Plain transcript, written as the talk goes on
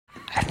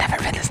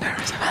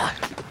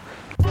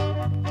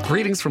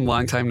Greetings from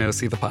Long Time No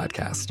See, the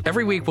podcast.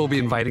 Every week, we'll be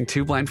inviting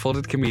two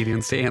blindfolded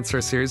comedians to answer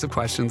a series of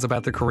questions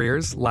about their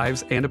careers,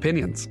 lives, and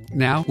opinions.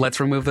 Now, let's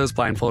remove those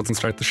blindfolds and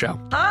start the show.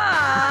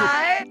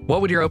 Hi!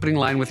 What would your opening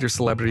line with your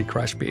celebrity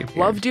crush be?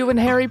 Loved you in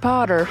Harry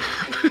Potter.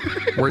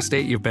 Worst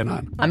date you've been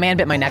on? A man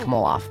bit my neck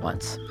mole off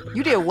once.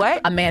 You did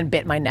what? A man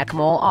bit my neck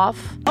mole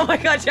off. Oh my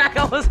God, Jack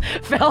almost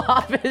fell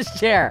off his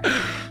chair.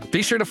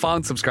 Be sure to follow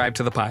and subscribe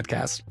to the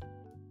podcast.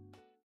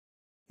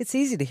 It's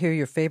easy to hear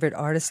your favorite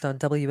artist on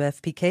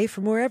WFPK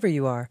from wherever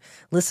you are.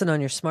 Listen on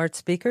your smart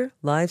speaker,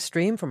 live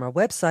stream from our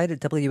website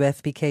at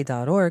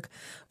WFPK.org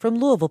from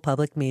Louisville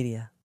Public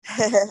Media.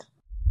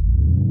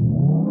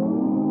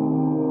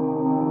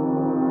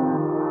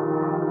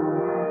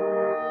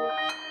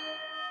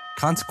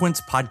 Consequence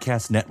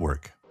Podcast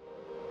Network.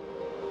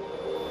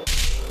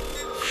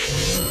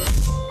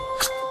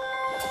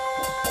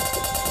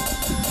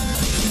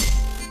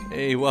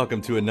 Hey,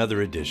 welcome to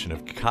another edition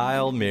of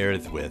Kyle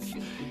Meredith With.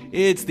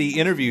 It's the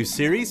interview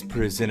series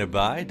presented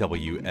by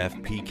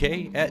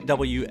WFPK at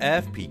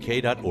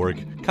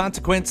WFPK.org,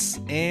 Consequence,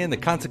 and the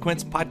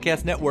Consequence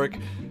Podcast Network.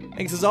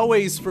 Thanks as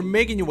always for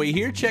making your way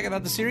here, checking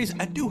out the series.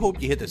 I do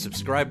hope you hit the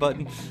subscribe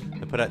button.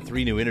 I put out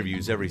 3 new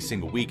interviews every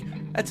single week.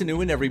 That's a new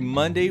one every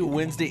Monday,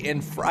 Wednesday,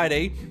 and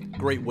Friday.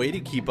 Great way to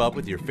keep up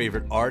with your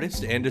favorite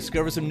artists and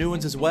discover some new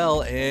ones as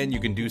well. And you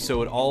can do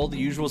so at all the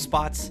usual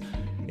spots,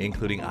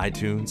 including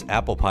iTunes,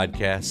 Apple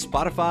Podcasts,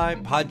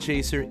 Spotify,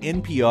 Podchaser,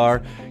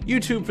 NPR,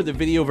 YouTube for the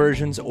video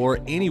versions, or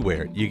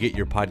anywhere you get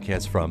your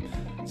podcasts from.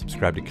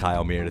 Subscribe to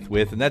Kyle Meredith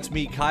With, and that's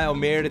me, Kyle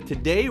Meredith,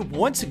 today,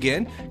 once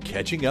again,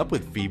 catching up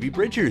with Phoebe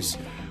Bridgers.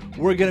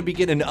 We're going to be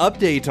getting an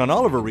update on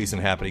all of her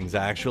recent happenings,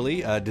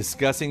 actually,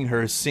 discussing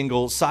her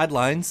single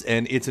Sidelines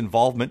and its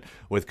involvement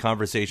with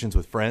conversations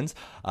with friends,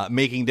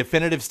 making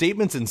definitive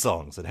statements in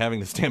songs and having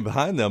to stand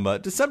behind them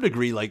to some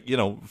degree, like,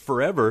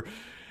 forever,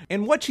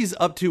 and what she's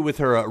up to with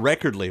her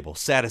record label,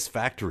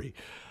 Satisfactory.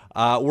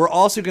 We're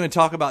also going to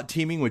talk about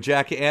teaming with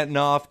Jack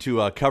Antonoff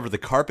to cover The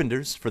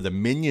Carpenters for the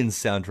Minions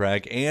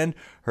soundtrack and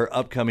her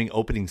upcoming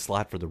opening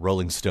slot for the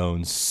Rolling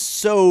Stones.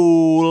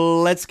 So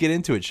let's get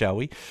into it, shall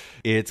we?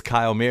 It's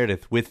Kyle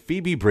Meredith with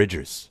Phoebe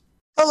Bridgers.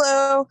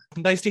 Hello.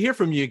 Nice to hear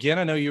from you again.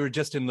 I know you were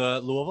just in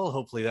Louisville.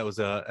 Hopefully that was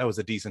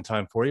a decent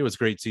time for you. It was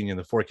great seeing you in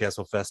the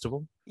Forecastle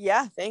Festival.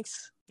 Yeah,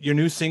 thanks. Your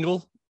new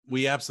single,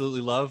 we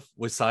absolutely love,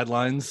 with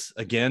Sidelines.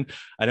 Again,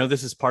 I know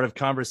this is part of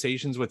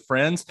Conversations with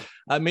Friends.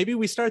 Maybe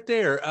we start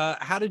there.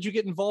 How did you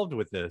get involved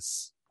with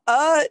this?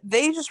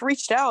 They just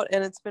reached out,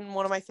 and it's been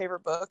one of my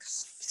favorite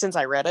books since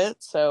I read it.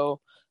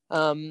 So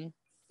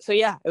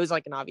yeah, it was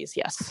like an obvious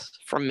yes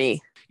from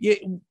me. Yeah,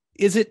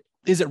 is it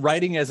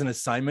writing as an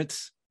assignment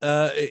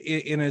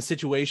in a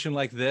situation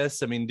like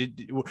this? I mean,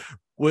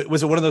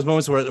 was it one of those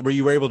moments where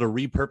you were able to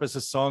repurpose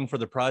a song for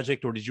the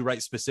project, or did you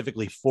write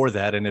specifically for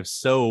that? And if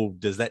so,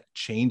 does that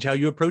change how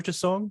you approach a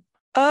song?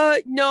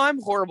 No,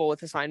 I'm horrible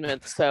with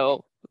assignments,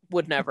 so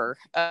would never.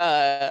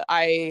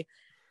 I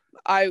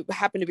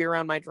happened to be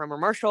around my drummer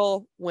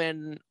Marshall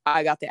when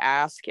I got the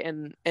ask,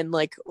 and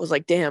like was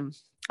like, damn,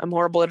 I'm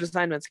horrible at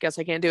assignments. Guess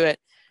I can't do it.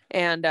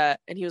 And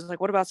he was like,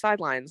 what about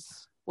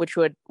Sidelines? Which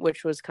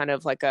was kind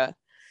of like a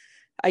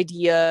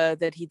idea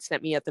that he'd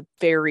sent me at the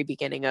very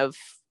beginning of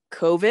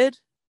COVID.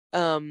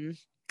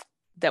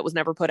 That was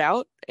never put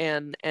out,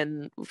 and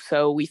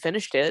so we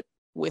finished it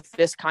with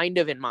this kind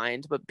of in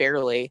mind, but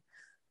barely,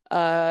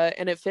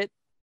 and it fit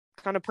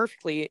kind of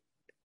perfectly,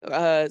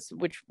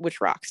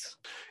 which rocks.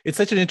 It's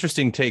such an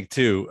interesting take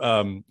too.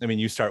 I mean,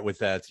 you start with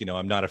that,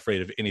 I'm not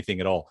afraid of anything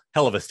at all.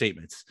 Hell of a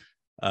statements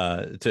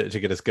to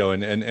get us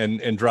going,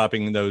 and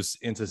dropping those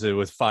instances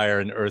with fire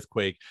and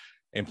earthquake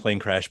and plane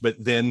crash, but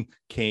then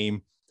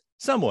came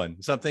someone.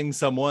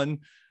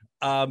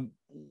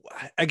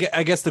 I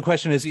guess the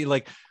question is,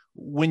 like,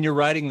 when you're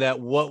writing that,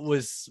 what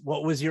was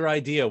your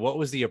idea? What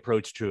was the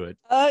approach to it?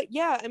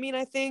 Yeah, I mean,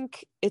 I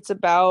think it's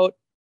about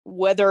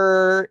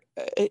whether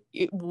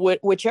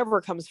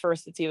whichever comes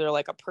first. It's either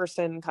like a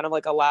person kind of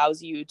like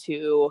allows you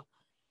to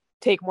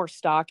take more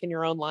stock in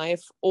your own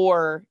life,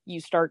 or you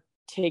start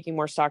taking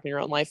more stock in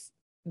your own life,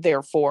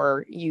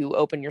 therefore you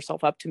open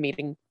yourself up to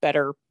meeting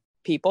better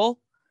people.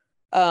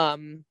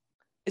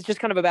 It's just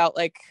kind of about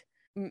like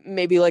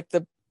maybe like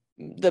the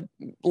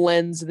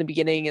lens in the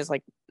beginning is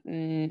like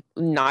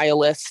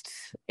nihilist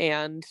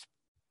and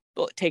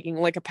taking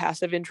like a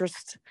passive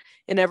interest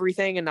in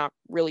everything and not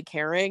really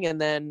caring,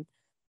 and then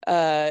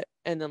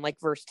like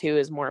verse 2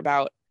 is more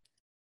about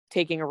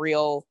taking a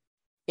real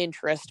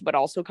interest but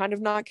also kind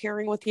of not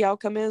caring what the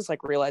outcome is,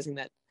 like realizing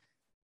that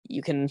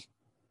you can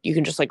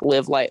just like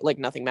live like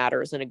nothing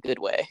matters in a good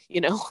way.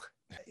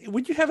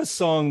 Would you have a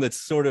song that's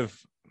sort of,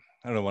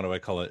 I don't know, what do I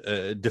call it?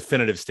 A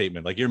definitive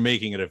statement. Like you're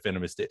making a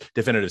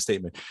definitive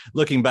statement.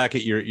 Looking back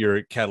at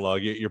your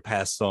catalog, your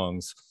past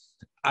songs,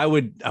 I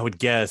would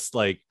guess,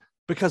 like,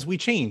 because we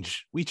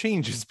change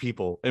as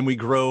people and we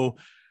grow.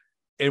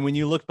 And when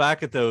you look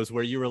back at those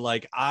where you were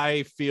like,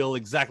 I feel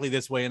exactly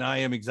this way and I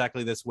am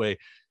exactly this way,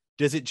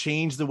 does it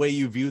change the way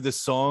you view the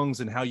songs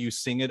and how you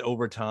sing it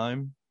over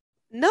time?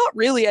 Not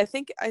really. I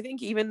think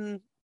even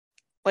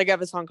Like I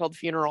have a song called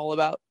Funeral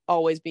about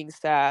always being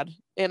sad.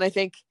 And I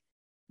think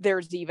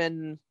there's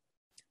even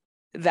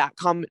that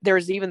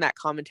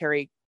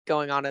commentary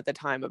going on at the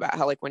time about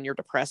how like when you're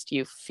depressed,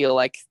 you feel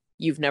like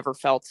you've never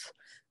felt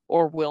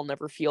or will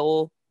never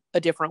feel a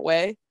different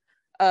way.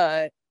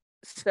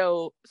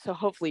 So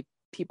hopefully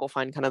people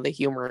find kind of the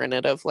humor in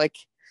it of like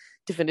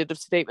definitive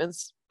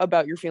statements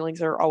about your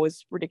feelings are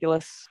always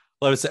ridiculous.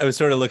 Well, I was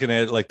sort of looking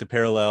at like the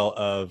parallel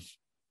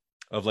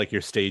of like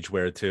your stage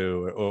wear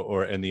too,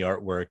 or in the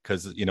artwork,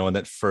 because you know in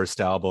that first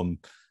album,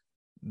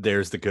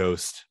 there's the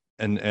ghost,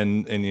 and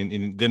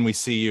then we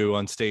see you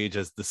on stage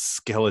as the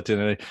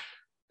skeleton,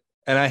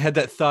 and I had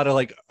that thought of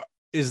like,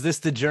 is this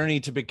the journey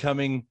to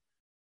becoming,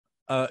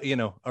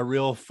 a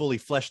real fully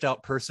fleshed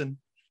out person?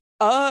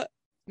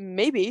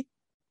 Maybe.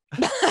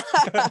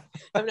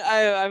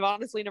 I've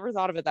honestly never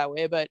thought of it that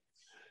way, but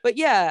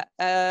yeah,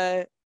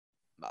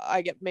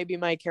 I get maybe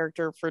my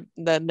character for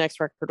the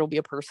next record will be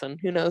a person.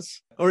 Who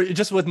knows? Or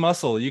just with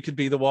muscle, you could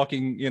be the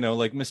walking,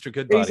 like Mr.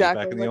 Goodbody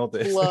exactly, back in the old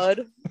days.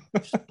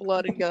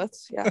 blood and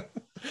guts. Yeah.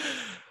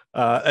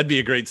 That'd be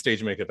a great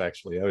stage makeup,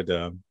 actually. I would.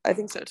 I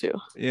think so too.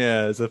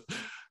 Yeah.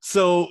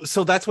 So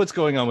that's what's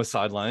going on with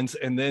Sidelines,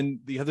 and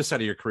then the other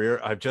side of your career,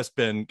 I've just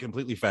been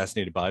completely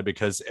fascinated by,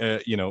 because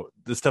the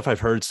stuff I've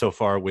heard so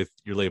far with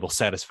your label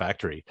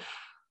Satisfactory,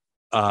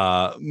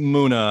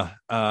 Muna,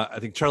 I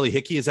think Charlie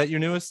Hickey, is that your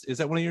newest? Is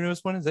that one of your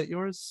newest ones? Is that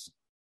yours?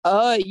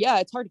 Yeah,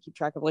 it's hard to keep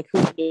track of like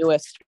who's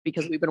newest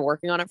because we've been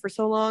working on it for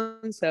so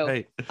long. So,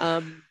 right.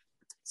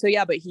 So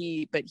yeah, but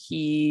he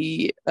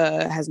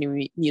has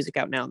new music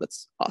out now.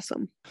 That's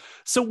awesome.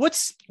 So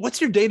what's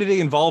your day-to-day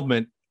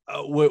involvement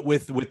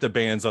with the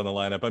bands on the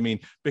lineup? I mean,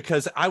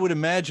 because I would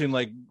imagine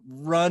like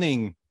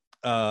running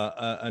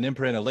an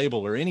imprint, a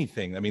label, or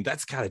anything, I mean,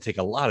 that's got to take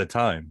a lot of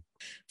time.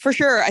 For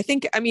sure. I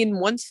think,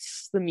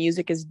 once the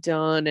music is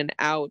done and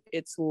out,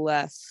 it's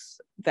less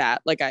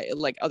that like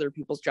other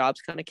people's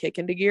jobs kind of kick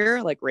into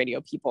gear, like radio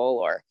people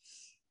or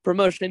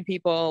promotion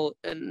people,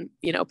 and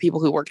people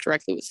who work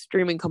directly with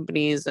streaming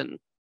companies and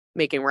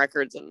making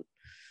records. And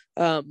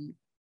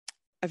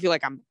I feel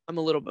like I'm a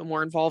little bit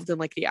more involved in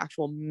like the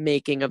actual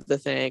making of the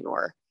thing,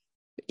 or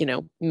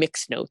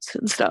mix notes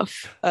and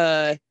stuff.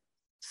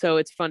 So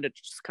it's fun to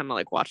just kind of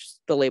like watch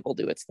the label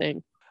do its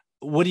thing.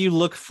 What do you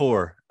look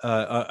for?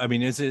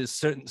 Is it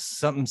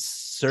something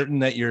certain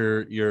that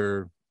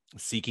you're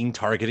seeking,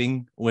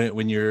 targeting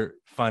when you're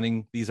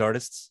finding these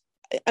artists?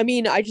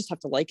 I just have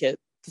to like it.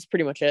 That's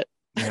pretty much it.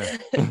 Yeah.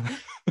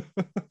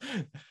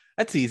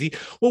 That's easy.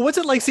 Well, what's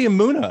it like seeing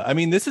Muna? I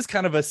mean, this is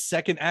kind of a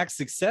second act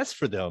success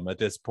for them at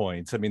this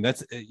point. I mean,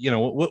 that's,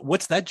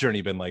 what's that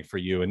journey been like for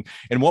you?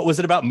 And what was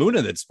it about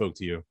Muna that spoke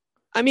to you?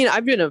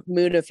 I've been a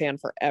Muna fan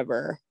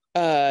forever.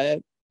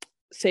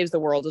 Saves the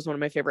World is one of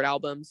my favorite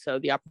albums, so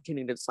the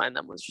opportunity to sign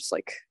them was just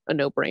like a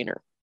no-brainer.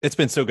 It's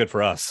been so good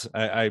for us.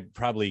 I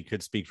probably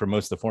could speak for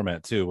most of the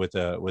format too with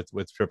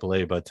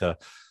AAA,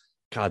 but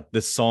God,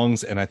 the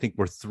songs, and I think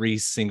we're 3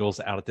 singles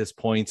out at this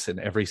point,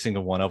 and every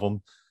single one of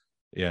them.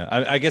 Yeah,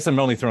 I guess I'm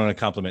only throwing a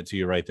compliment to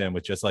you right then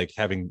with just like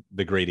having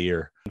the great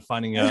ear and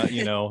finding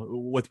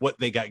with what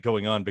they got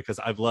going on, because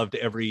I've loved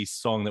every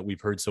song that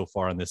we've heard so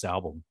far on this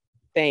album.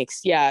 Thanks.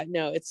 Yeah,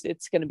 no, it's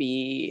going to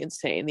be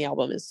insane. The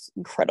album is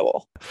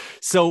incredible.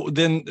 So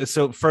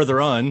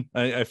further on,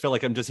 I feel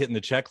like I'm just hitting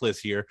the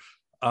checklist here.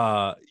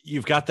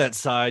 You've got that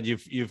side.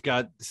 You've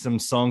got some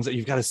songs.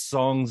 You've got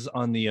songs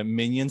on the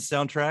Minions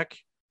soundtrack,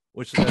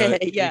 which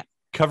yeah,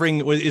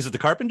 covering. Is it the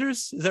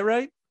Carpenters? Is that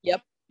right?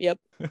 Yep.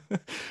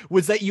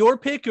 Was that your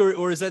pick,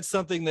 or is that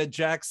something that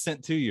Jack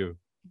sent to you?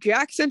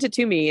 Jack sent it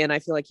to me, and I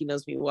feel like he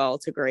knows me well.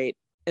 It's a great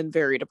and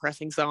very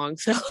depressing song.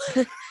 So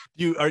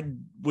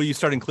will you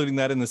start including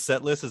that in the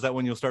set list? Is that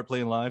when you'll start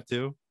playing live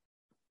too?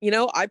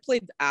 I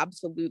played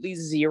absolutely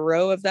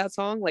zero of that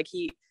song. Like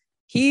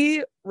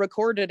he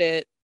recorded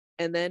it,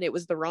 and then it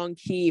was the wrong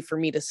key for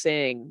me to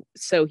sing,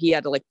 so he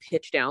had to like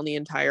pitch down the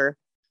entire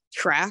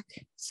track.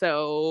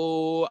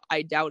 So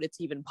I doubt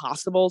it's even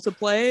possible to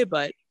play,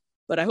 but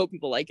I hope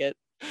people like it.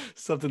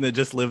 Something that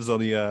just lives on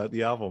the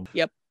album.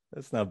 Yep.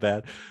 That's not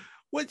bad.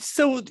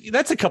 So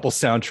that's a couple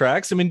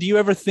soundtracks. I mean, do you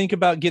ever think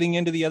about getting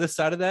into the other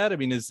side of that? I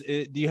mean,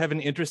 do you have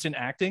an interest in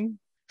acting?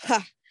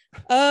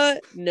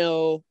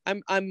 No,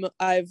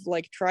 I've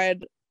like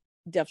tried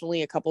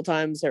definitely a couple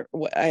times, or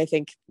I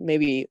think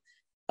maybe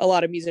a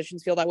lot of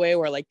musicians feel that way,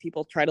 where like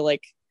people try to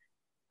like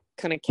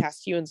kind of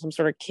cast you in some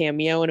sort of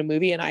cameo in a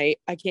movie, and I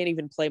can't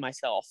even play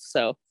myself.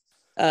 So,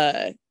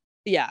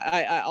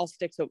 yeah, I'll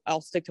stick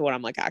to what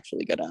I'm like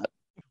actually good at.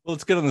 Well,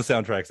 it's good on the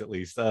soundtracks, at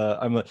least.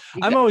 I'm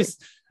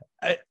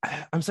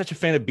such a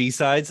fan of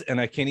B-sides, and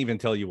I can't even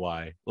tell you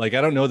why. Like,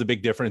 I don't know the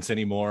big difference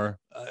anymore.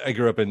 I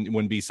grew up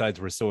when B-sides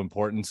were so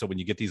important. So when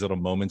you get these little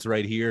moments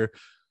right here,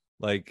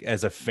 like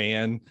as a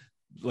fan,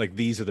 like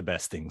these are the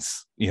best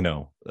things,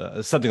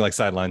 something like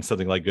Sidelines,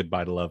 something like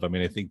Goodbye to Love. I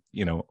mean, I think,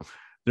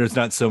 there's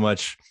not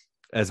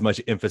as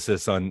much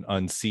emphasis on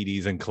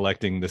CDs and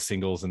collecting the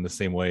singles in the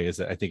same way as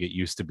I think it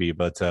used to be.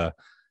 But I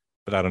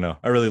don't know.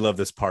 I really love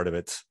this part of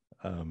it.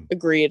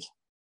 Agreed.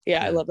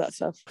 Yeah, I love that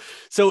stuff.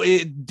 So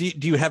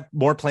do you have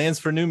more plans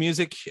for new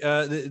music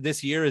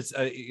this year? Is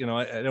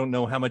I don't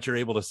know how much you're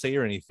able to say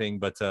or anything,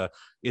 but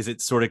is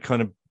it sort of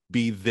going to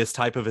be this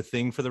type of a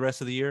thing for the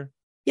rest of the year?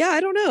 Yeah,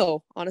 I don't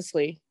know,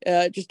 honestly.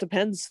 It just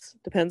depends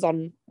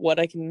on what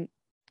I can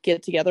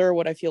get together,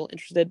 what I feel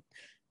interested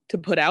to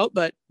put out,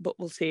 but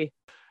we'll see.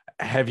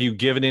 Have you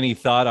given any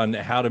thought on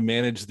how to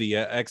manage the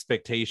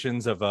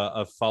expectations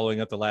of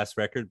following up the last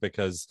record?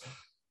 Because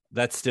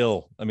that's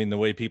still, I mean, the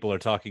way people are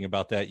talking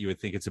about that, you would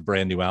think it's a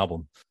brand new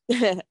album.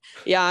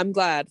 Yeah, I'm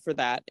glad for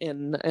that.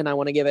 And I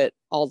want to give it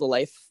all the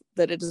life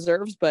that it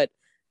deserves, but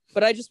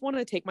I just want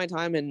to take my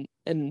time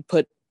and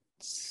put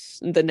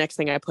the next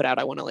thing I put out,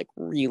 I want to like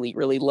really,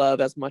 really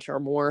love as much or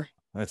more.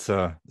 That's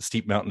a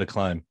steep mountain to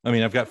climb. I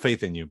mean, I've got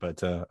faith in you,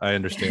 but I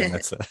understand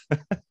that's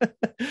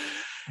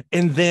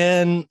And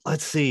then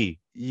let's see,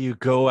 you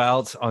go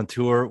out on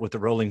tour with the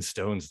Rolling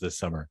Stones this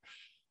summer.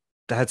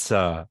 That's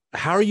how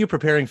are you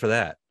preparing for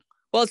that?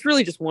 Well, it's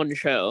really just one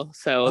show.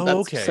 So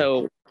okay.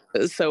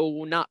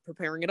 So not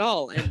preparing at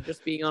all and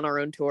just being on our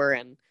own tour.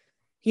 And,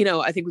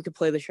 I think we could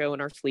play the show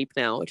in our sleep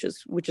now,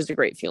 which is a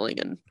great feeling.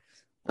 And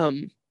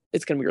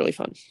it's going to be really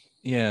fun.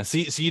 Yeah. So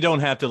you don't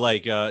have to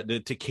like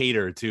to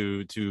cater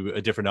to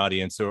a different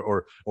audience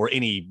or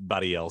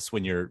anybody else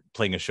when you're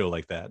playing a show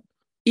like that.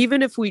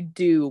 Even if we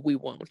do, we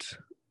won't.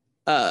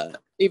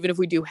 Even if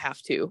we do have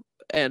to,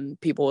 and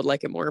people would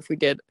like it more if we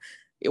did,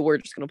 we're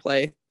just going to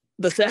play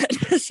the set.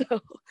 So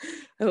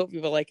I hope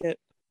people like it.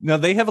 Now,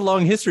 they have a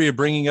long history of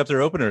bringing up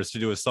their openers to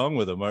do a song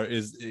with them. Or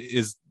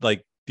is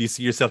like, do you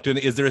see yourself doing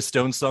it? Is there a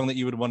Stone song that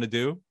you would want to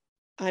do?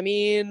 I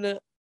mean,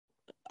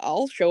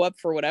 I'll show up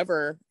for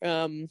whatever.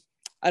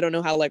 I don't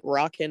know how like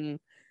rockin'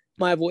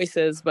 my voice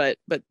is, but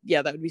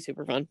yeah, that would be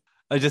super fun.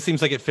 It just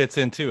seems like it fits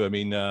in too. I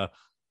mean,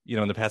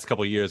 in the past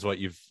couple of years,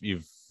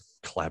 you've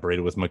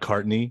collaborated with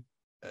McCartney,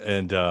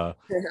 and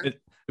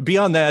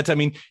beyond that, I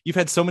mean, you've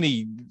had so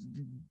many.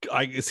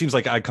 It seems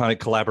like iconic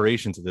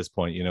collaborations at this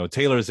point.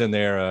 Taylor's in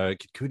there,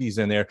 Kid Cudi's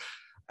in there.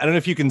 I don't know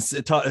if you can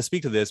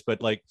speak to this,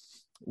 but like,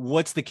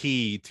 what's the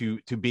key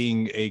to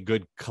being a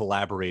good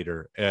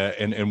collaborator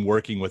and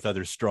working with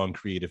other strong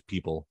creative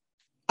people?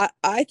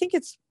 I think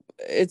it's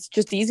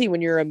just easy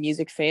when you're a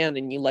music fan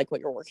and you like what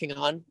you're working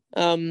on.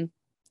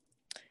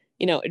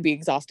 It'd be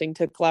exhausting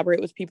to collaborate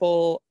with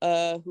people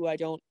who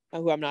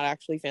I'm not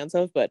actually fans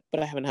of, but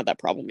I haven't had that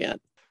problem yet.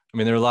 I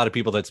mean, there are a lot of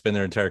people that spend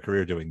their entire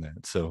career doing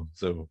that. So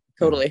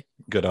totally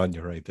good on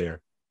you right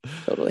there.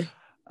 Totally.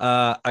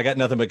 I got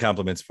nothing but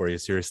compliments for you.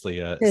 Seriously.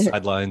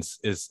 Sidelines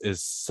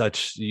is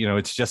such,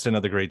 it's just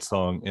another great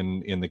song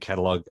in the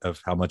catalog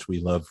of how much we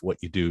love what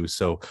you do.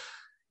 So,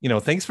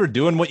 thanks for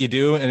doing what you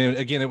do. And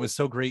again, it was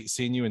so great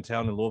seeing you in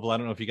town in Louisville. I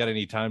don't know if you got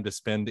any time to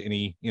spend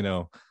any,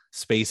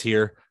 space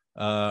here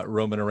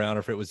roaming around, or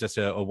if it was just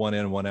a one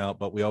in, one out,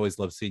 but we always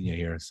love seeing you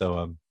here.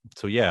 So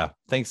yeah,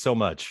 thanks so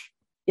much.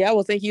 Yeah,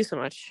 well, thank you so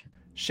much.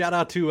 Shout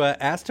out to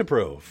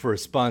Astapro for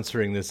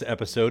sponsoring this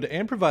episode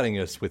and providing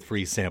us with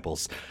free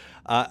samples.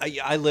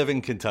 I live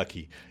in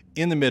Kentucky,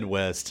 in the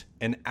Midwest,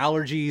 and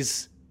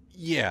allergies,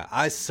 yeah,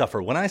 I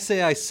suffer. When I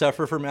say I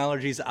suffer from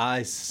allergies,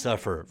 I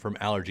suffer from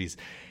allergies.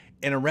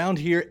 And around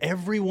here,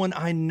 everyone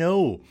I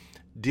know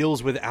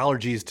deals with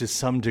allergies to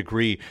some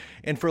degree.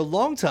 And for a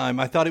long time,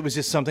 I thought it was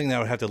just something that I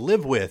would have to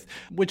live with,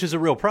 which is a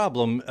real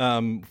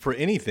problem for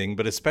anything,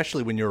 but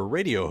especially when you're a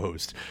radio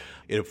host.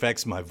 It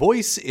affects my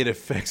voice, it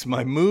affects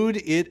my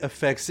mood, it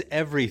affects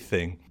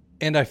everything.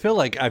 And I feel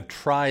like I've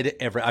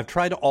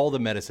tried all the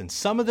medicines.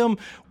 Some of them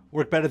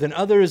work better than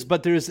others,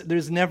 but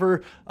there's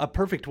never a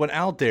perfect one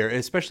out there,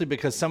 especially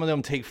because some of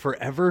them take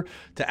forever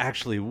to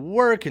actually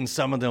work and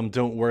some of them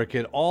don't work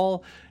at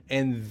all.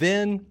 And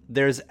then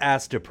there's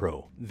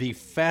Astapro, the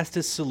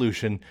fastest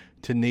solution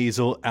to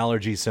nasal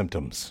allergy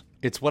symptoms.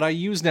 It's what I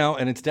use now,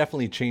 and it's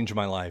definitely changed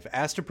my life.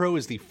 Astapro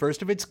is the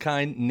first of its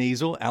kind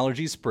nasal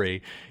allergy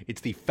spray.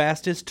 It's the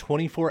fastest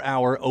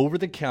 24-hour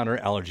over-the-counter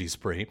allergy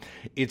spray.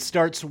 It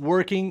starts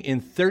working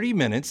in 30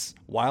 minutes,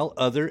 while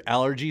other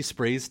allergy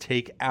sprays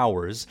take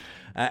hours.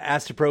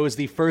 Astapro is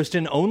the first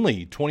and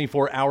only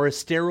 24-hour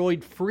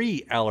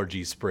steroid-free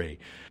allergy spray.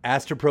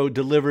 Astapro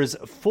delivers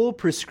full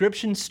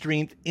prescription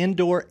strength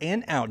indoor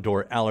and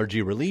outdoor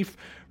allergy relief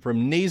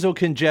from nasal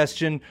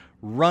congestion,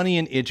 runny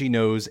and itchy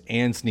nose,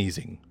 and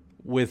sneezing.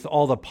 With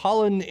all the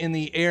pollen in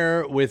the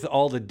air, with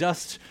all the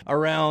dust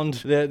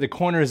around the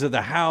corners of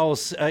the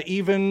house,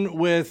 even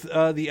with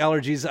the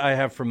allergies I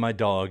have from my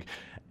dog,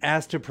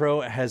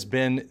 Astapro has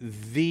been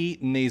the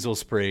nasal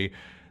spray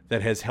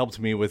that has helped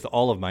me with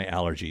all of my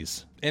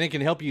allergies. And it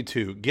can help you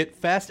too. Get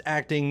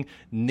fast-acting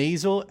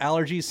nasal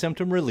allergy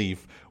symptom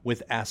relief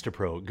with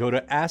Astapro. Go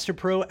to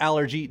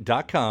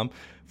astaproallergy.com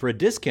for a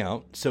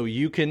discount so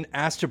you can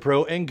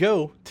Astapro and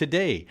go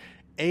today.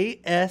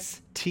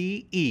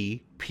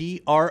 ASTEPRO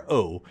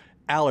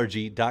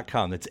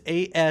allergy.com. That's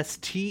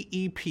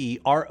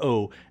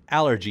ASTEPRO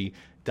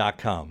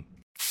allergy.com.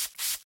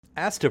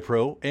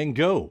 Astapro and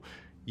go.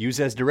 Use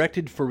as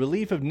directed for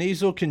relief of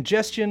nasal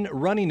congestion,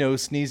 runny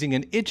nose, sneezing,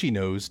 and itchy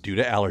nose due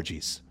to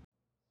allergies.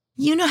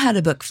 You know how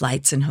to book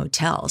flights and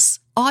hotels.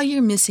 All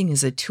you're missing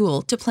is a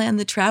tool to plan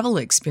the travel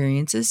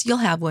experiences you'll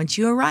have once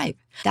you arrive.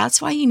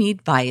 That's why you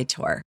need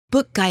Viator.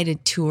 Book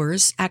guided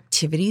tours,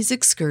 activities,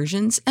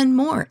 excursions, and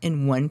more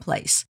in one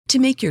place to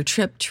make your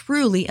trip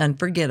truly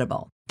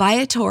unforgettable.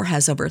 Viator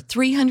has over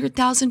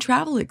 300,000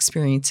 travel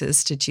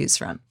experiences to choose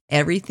from.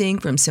 Everything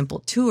from simple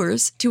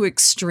tours to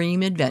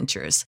extreme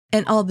adventures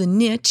and all the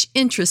niche,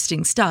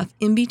 interesting stuff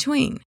in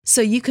between.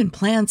 So you can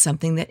plan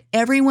something that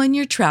everyone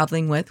you're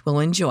traveling with will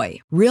enjoy.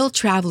 Real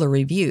traveler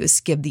reviews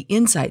give the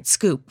inside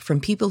scoop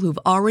from people who've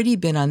already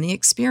been on the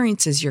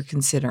experiences you're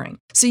considering.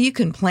 So you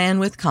can plan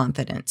with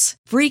confidence.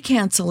 Free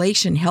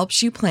cancellation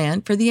helps you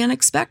plan for the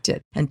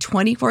unexpected. And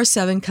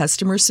 24/7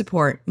 customer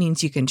support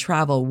means you can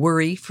travel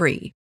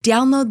worry-free.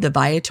 Download the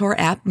Viator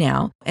app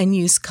now and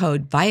use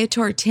code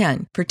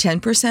Viator10 for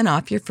 10%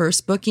 off your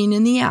first booking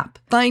in the app.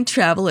 Find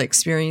travel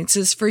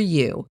experiences for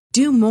you.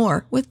 Do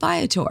more with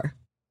Viator.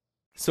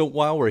 So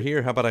while we're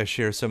here, how about I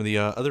share some of the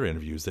other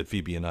interviews that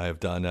Phoebe and I have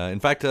done?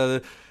 In fact,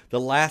 the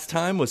last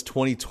time was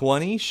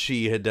 2020.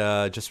 She had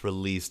just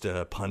released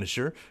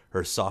Punisher,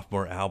 her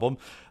sophomore album,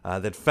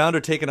 that found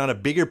her taking on a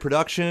bigger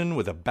production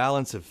with a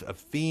balance of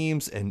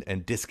themes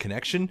and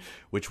disconnection,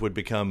 which would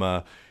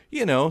become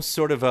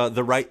sort of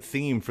the right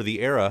theme for the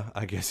era,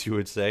 I guess you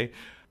would say.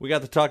 We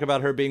got to talk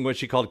about her being what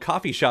she called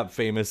coffee shop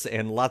famous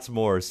and lots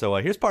more. So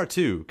here's part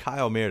 2,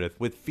 Kyle Meredith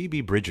with Phoebe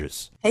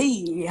Bridgers.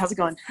 Hey, how's it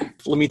going?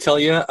 Let me tell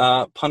you,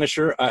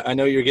 Punisher, I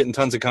know you're getting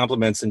tons of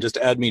compliments, and just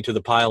add me to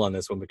the pile on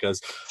this one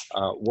because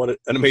what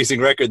an amazing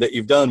record that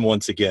you've done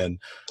once again.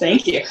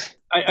 Thank you.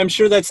 I'm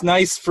sure that's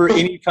nice for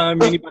any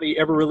time anybody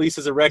ever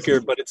releases a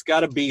record, but it's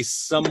got to be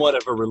somewhat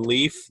of a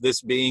relief,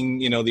 this being,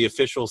 the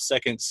official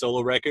second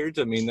solo record.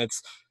 I mean,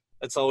 that's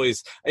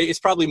always, it's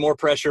probably more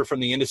pressure from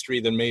the industry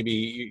than maybe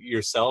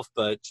yourself,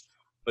 but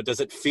does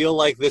it feel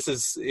like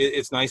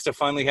it's nice to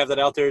finally have that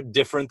out there,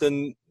 different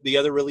than the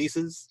other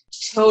releases?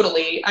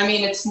 Totally. I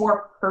mean, it's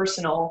more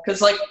personal because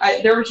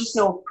there was just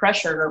no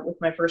pressure with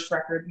my first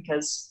record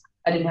because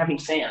I didn't have any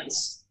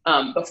fans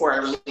before I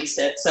released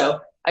it. So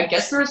I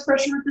guess there was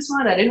pressure with this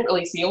one. I didn't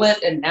really feel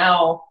it. And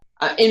now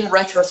in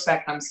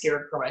retrospect, I'm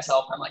scared for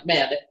myself. I'm like,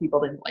 man, if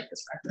people didn't like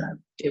this record,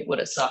 it would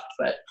have sucked.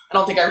 But I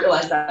don't think I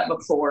realized that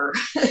before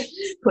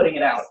putting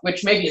it out,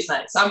 which maybe is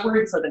nice. I'm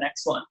worried for the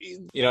next one.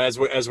 As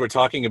we're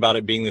talking about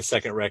it being the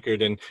second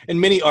record, and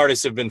many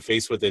artists have been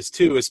faced with this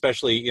too,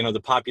 especially,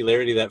 the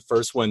popularity of that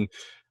first one.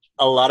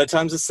 A lot of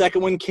times the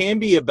second one can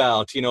be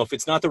about, if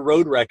it's not the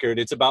road record,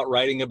 it's about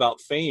writing about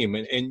fame.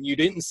 And you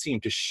didn't seem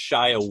to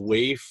shy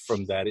away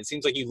from that. It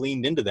seems like you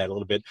leaned into that a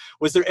little bit.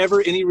 Was there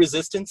ever any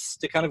resistance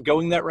to kind of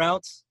going that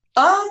route?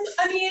 I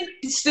mean,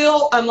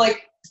 still, I'm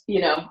like,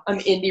 I'm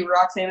indie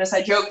rock famous.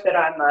 I joke that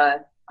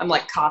I'm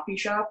like coffee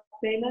shop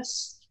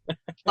famous.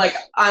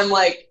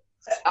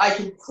 I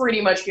can pretty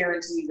much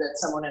guarantee that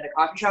someone at a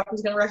coffee shop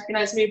is going to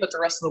recognize me, but the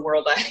rest of the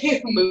world I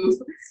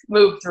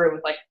move through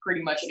with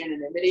pretty much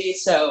anonymity.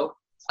 So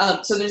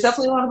there's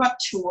definitely a lot about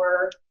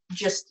tour,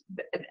 just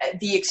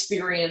the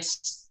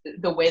experience,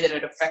 the way that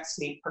it affects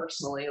me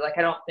personally.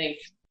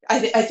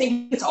 I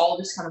think it's all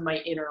just kind of my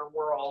inner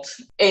world,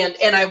 and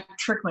I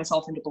trick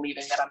myself into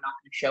believing that I'm not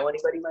going to show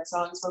anybody my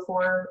songs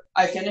before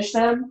I finish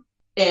them.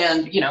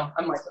 And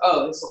I'm like,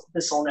 oh,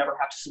 this will never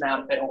have to come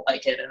out if I don't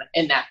like it,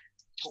 and that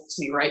helps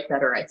me write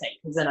better, I think,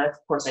 because then of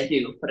course I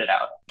do put it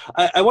out.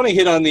 I want to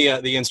hit on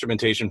the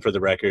instrumentation for the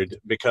record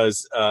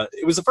because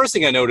it was the first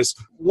thing I noticed.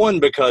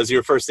 One, because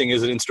your first thing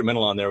is an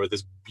instrumental on there with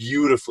this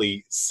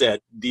beautifully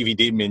set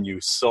DVD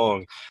menu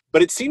song,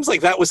 but it seems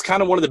like that was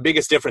kind of one of the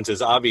biggest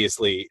differences,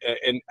 obviously.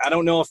 And I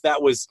don't know if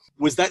that was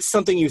that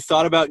something you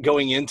thought about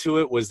going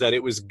into it? Was that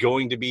it was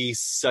going to be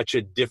such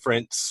a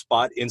different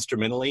spot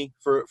instrumentally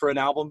for an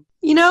album?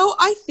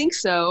 I think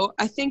so.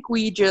 I think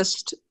we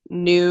just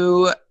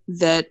knew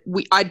that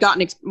I'd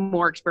gotten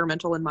more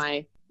experimental in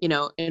my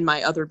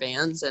other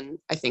bands, and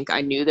I think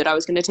I knew that I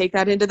was going to take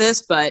that into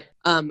this, but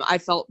I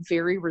felt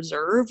very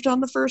reserved on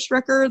the first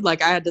record. I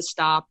had to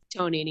stop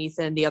Tony and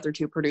Ethan, the other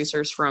two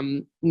producers,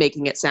 from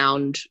making it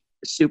sound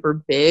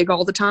super big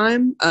all the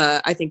time.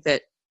 I think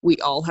that we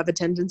all have a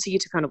tendency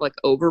to kind of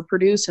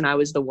overproduce, and I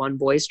was the one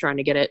voice trying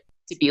to get it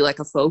to be like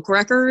a folk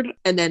record.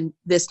 And then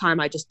this time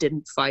I just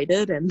didn't fight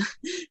it, and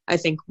I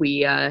think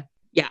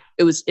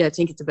I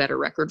think it's a better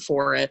record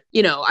for it.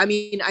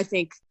 I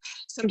think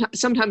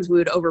sometimes we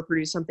would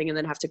overproduce something and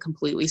then have to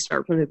completely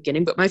start from the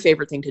beginning. But my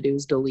favorite thing to do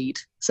is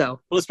delete. Well,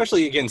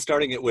 especially again,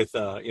 starting it with,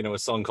 a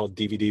song called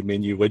DVD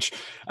Menu, which,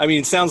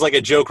 sounds like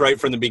a joke right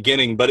from the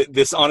beginning, but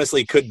this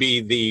honestly could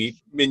be the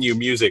menu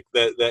music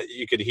that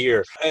you could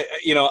hear.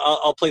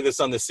 I'll play this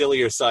on the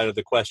sillier side of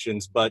the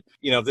questions, but,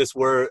 if this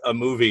were a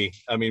movie,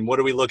 what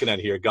are we looking at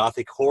here?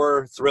 Gothic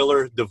horror,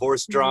 thriller,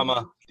 divorce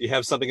drama? Do you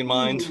have something in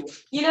mind?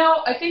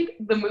 I think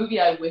the movie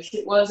I wish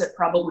it was, it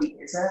probably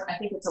isn't. I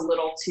think it's a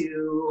little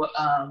too,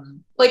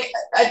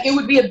 it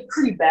would be a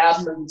pretty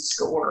bad movie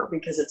score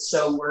because it's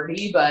so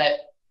wordy, but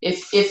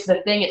if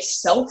the thing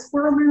itself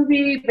were a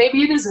movie,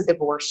 maybe it is a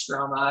divorce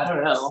drama. I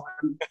don't know.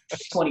 I'm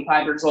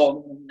 25 years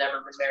old and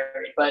never been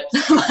married, but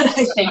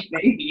I think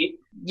maybe.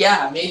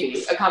 Yeah,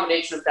 maybe a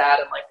combination of that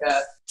and like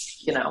a,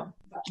 you know,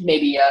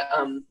 maybe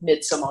a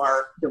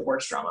Midsommar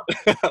divorce drama.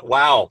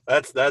 Wow,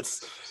 that's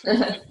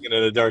in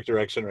a dark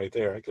direction right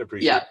there. I can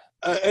appreciate. Yeah. It.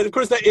 And of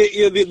course,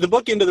 the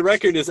book Into the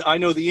Record is I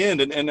Know the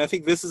End, and I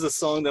think this is a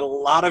song that a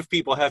lot of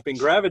people have been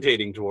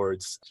gravitating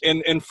towards,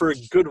 and for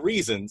good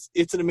reasons.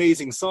 It's an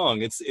amazing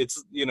song. It's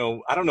you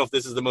know, I don't know if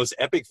this is the most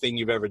epic thing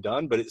you've ever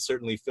done, but it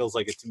certainly feels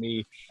like it to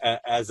me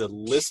as a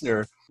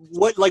listener.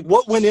 What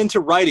went into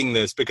writing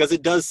this? Because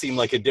it does seem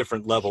like a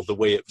different level the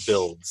way it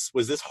builds.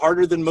 Was this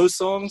harder than most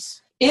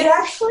songs? It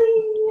actually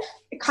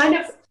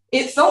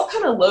it felt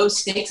kind of low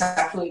stakes,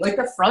 actually. Like,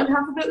 the front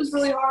half of it was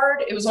really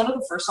hard. It was one of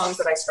the first songs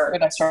that I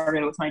started. I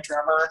started with my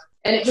drummer,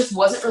 and it just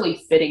wasn't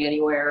really fitting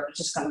anywhere. It was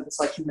just kind of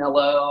this, like,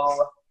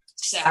 mellow,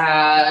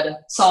 sad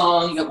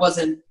song.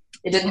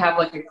 It didn't have,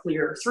 like, a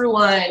clear through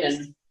line,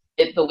 and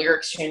the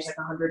lyrics changed, like,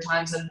 100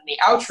 times. And in the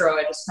outro,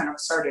 I just kind of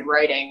started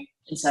writing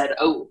and said,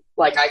 oh,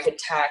 like, I could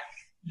tack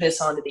this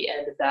onto the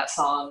end of that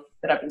song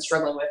that I've been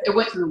struggling with. It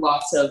went through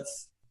lots of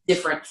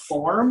different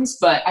forms,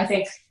 but I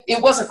think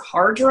it wasn't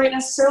hard to write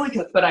necessarily,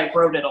 but I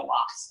wrote it a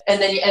lot.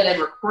 And then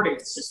recording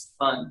is just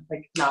fun,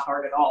 like not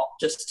hard at all,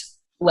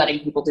 just letting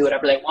people do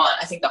whatever they want.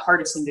 I think the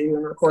hardest thing to do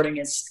in recording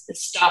is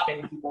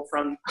stopping people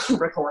from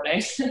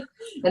recording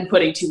and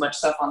putting too much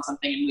stuff on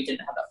something, and we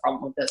didn't have that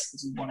problem with this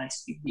because we wanted to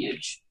be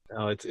huge.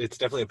 Oh, it's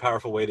definitely a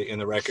powerful way to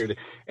end the record.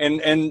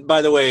 And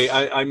by the way,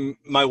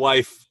 my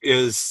wife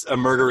is a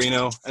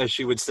murderino, as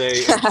she would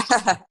say.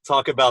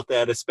 Talk about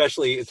that,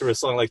 especially through a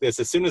song like this.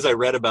 As soon as I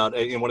read about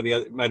it, one of the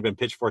other, it might have been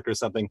Pitchfork or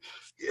something,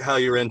 how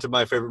you're into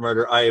My Favorite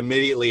Murder, I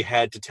immediately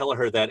had to tell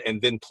her that and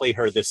then play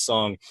her this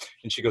song.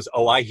 And she goes,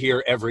 oh, I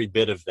hear every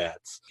bit of that.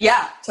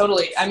 Yeah,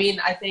 totally. I mean,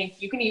 I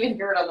think you can even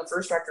hear it on the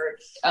first record,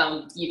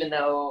 even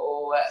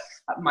though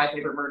My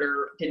Favorite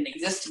Murder didn't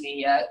exist to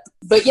me yet.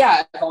 But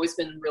yeah, I've always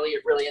been really,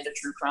 really into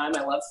true crime.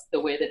 I love the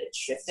way that it's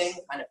shifting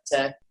kind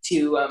of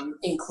to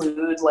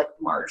include like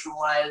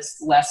marginalized,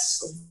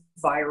 less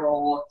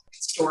viral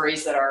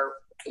stories that are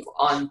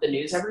on the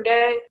news every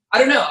day. I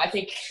don't know. I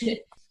think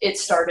it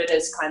started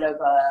as kind of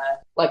a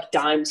like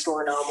dime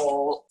store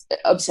novel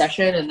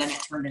obsession, and then it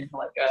turned into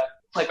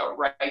like a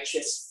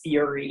righteous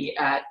fury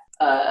at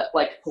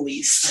like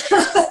police.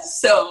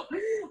 So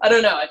I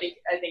don't know. I think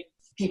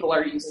people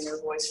are using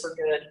their voice for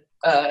good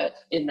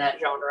in that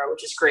genre,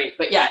 which is great.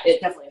 But yeah,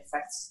 it definitely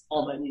affects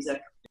all my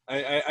music.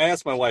 I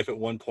asked my wife at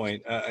one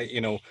point,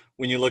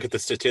 when you look at the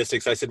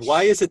statistics, I said,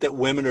 why is it that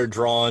women are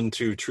drawn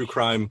to true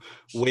crime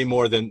way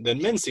more than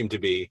men seem to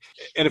be?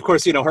 And of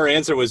course, her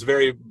answer was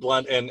very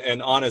blunt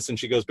and honest. And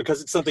she goes,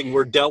 because it's something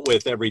we're dealt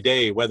with every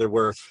day, whether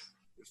we're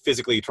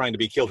physically trying to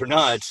be killed or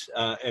not.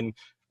 And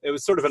it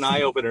was sort of an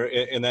eye-opener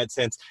in that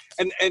sense.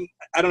 And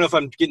I don't know if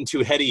I'm getting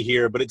too heady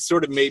here, but it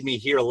sort of made me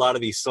hear a lot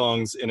of these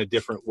songs in a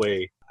different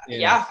way.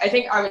 Yeah, I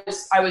think I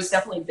was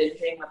definitely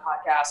binging the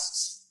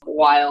podcasts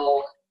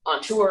while on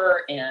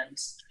tour, and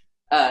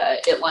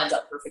it lines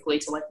up perfectly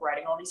to like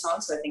writing all these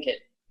songs. So I think it,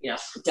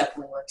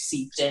 definitely like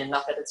seeped in.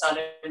 Not that it's not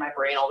in my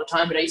brain all the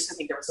time, but I used to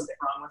think there was something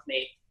wrong with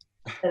me.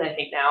 And I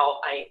think now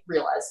I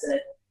realize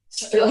that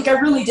like I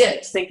really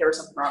did think there was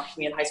something wrong with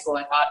me in high school.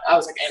 I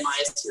was like, am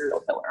I a serial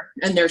killer?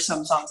 And there's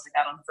some songs like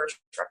that on the first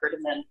record.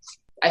 And then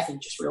I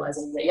think just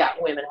realizing that, yeah,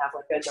 women have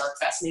like a dark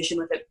fascination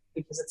with it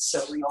because it's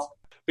so real.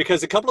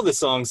 Because a couple of the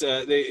songs,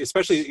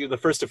 especially the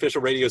first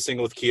official radio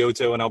single with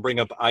Kyoto, and I'll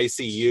bring up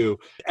ICU,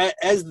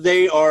 as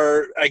they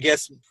are, I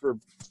guess, for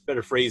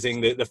better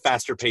phrasing, the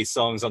faster paced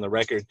songs on the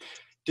record,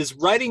 does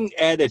writing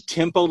at a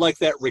tempo like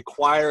that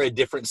require a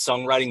different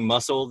songwriting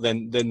muscle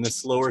than the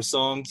slower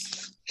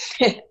songs?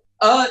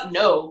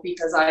 No,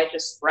 because I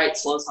just write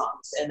slow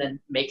songs and then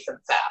make them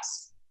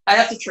fast. I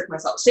have to trick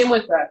myself. Same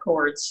with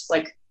chords.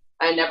 Like,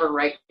 I never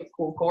write with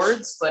cool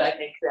chords, but I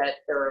think that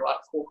there are a lot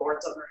of cool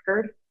chords on the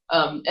record.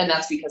 And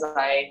that's because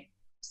I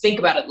think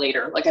about it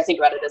later. Like, I think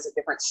about it as a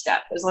different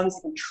step. As long as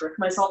I can trick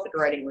myself into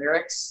writing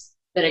lyrics,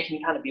 then it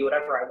can kind of be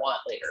whatever I want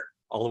later.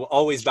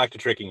 Always back to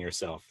tricking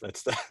yourself.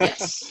 That's the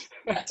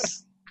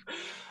Yes.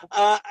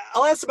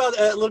 I'll ask about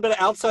a little bit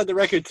outside the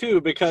record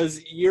too,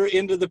 because you're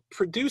into the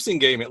producing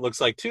game, it looks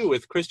like, too,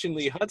 with Christian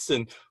Lee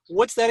Hutson.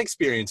 What's that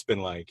experience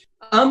been like?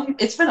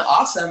 It's been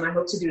awesome. I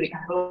hope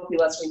he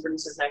lets me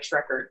produce his next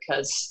record,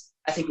 because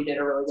I think he did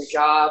a really good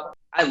job.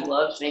 I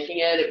loved making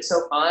it. It was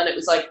so fun. It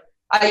was like,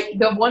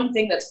 the one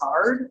thing that's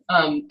hard,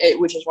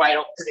 which is why I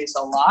don't produce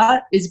a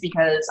lot, is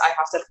because I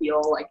have to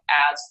feel like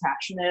as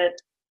passionate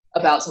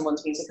about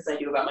someone's music as I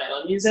do about my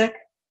own music,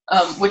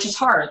 which is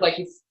hard. Like,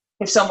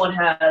 if someone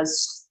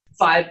has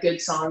 5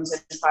 good songs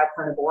and 5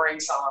 kind of boring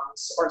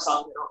songs, or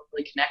songs I don't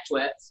really connect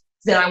with,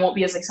 then I won't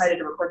be as excited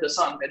to record those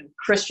songs. And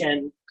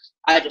Christian,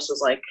 I just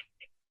was like,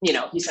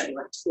 he sent me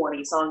like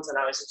 20 songs and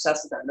I was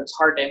obsessed with them. It was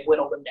hard to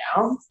whittle them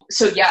down.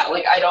 So yeah,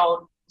 like I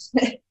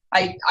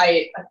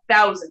 1,000%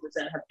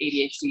 have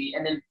ADHD,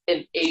 and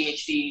in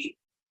ADHD,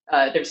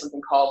 there's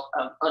something called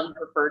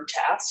unpreferred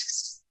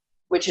tasks,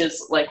 which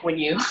is like when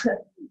you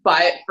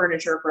buy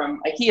furniture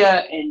from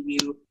IKEA and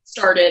you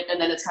start it and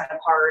then it's kind of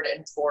hard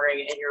and it's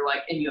boring and you're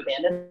like, and you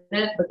abandon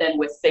it. But then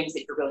with things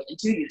that you're really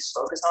into, you just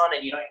focus on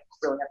and you don't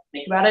really have to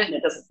think about it and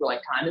it doesn't feel like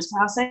time is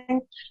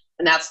passing.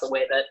 And that's the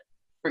way that,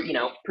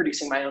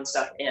 producing my own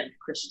stuff and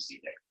Christian's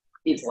music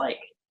is like.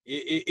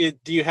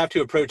 Do you have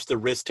to approach the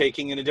risk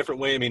taking in a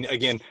different way? I mean,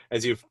 again,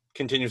 as you've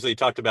continuously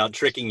talked about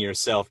tricking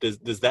yourself,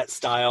 does that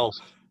style,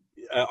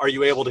 are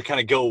you able to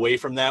kind of go away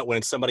from that when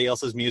it's somebody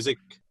else's music?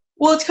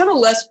 Well, it's kind of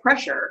less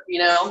pressure,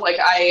 like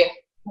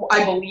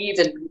I believe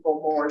in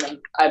people more than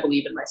I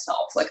believe in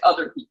myself, like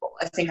other people.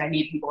 I think I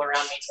need people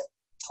around me to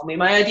tell me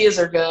my ideas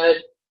are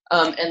good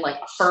and like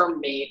affirm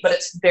me, but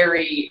it's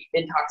very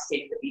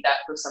intoxicating to be that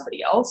for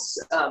somebody else.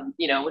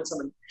 When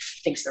someone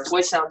thinks their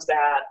voice sounds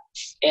bad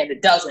and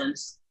it doesn't,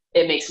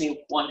 it makes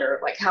me wonder,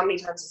 like, how many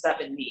times has that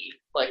been me?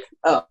 Like,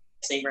 oh,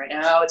 saying right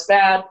now it's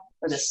bad,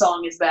 or this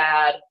song is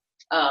bad.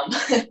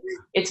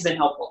 It's been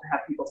helpful to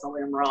have people tell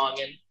me I'm wrong,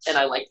 and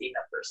I like being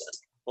that person.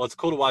 Well, it's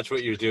cool to watch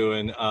what you're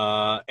doing.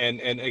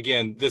 And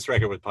again, this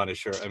record with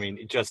Punisher, I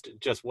mean, just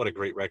what a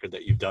great record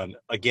that you've done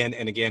again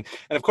and again.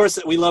 And of course,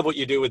 we love what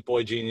you do with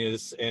Boy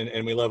Genius,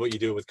 and we love what you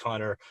do with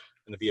Connor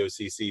and the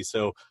VOCC.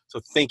 So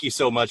thank you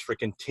so much for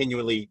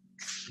continually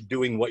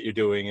doing what you're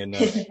doing, and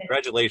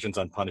congratulations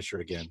on Punisher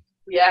again.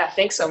 Yeah,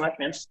 thanks so much,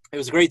 man. It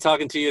was great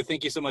talking to you.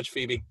 Thank you so much,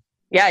 Phoebe.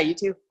 Yeah, you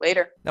too.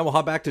 Later. Now we'll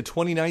hop back to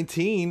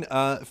 2019.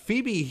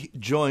 Phoebe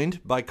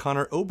joined by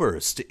Connor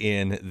Oberst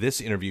in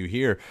this interview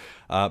here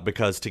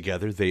because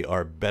together they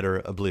are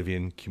Better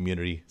Oblivion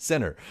Community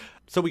Center.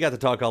 So we got to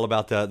talk all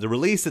about the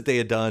release that they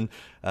had done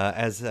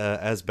as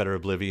Better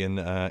Oblivion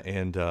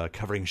and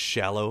covering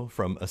Shallow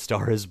from A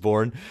Star Is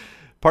Born.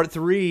 Part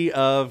 3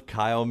 of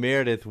Kyle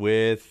Meredith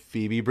with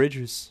Phoebe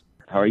Bridgers.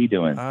 How are you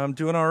doing? I'm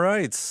doing all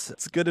right.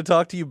 It's good to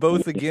talk to you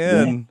both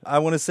again. I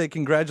want to say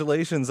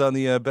congratulations on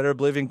the Better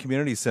Oblivion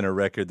Community Center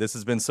record. This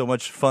has been so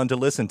much fun to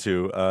listen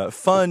to.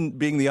 Fun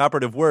being the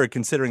operative word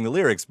considering the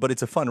lyrics, but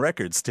it's a fun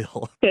record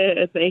still.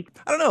 Thanks.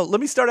 I don't know.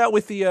 Let me start out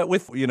with the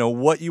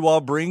what you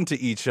all bring to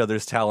each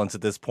other's talents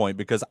at this point,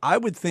 because I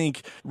would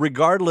think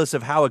regardless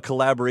of how a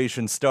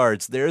collaboration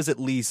starts, there's at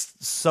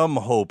least some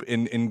hope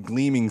in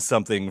gleaming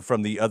something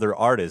from the other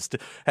artist.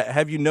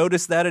 Have you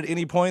noticed that at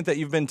any point, that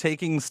you've been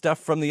taking stuff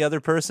from the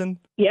other person?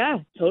 Yeah,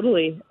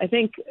 totally. I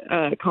think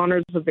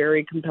Connor's a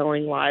very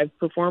compelling live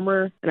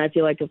performer, and I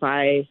feel like if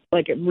I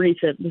this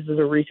is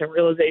a recent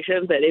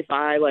realization that if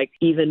I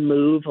even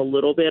move a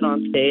little bit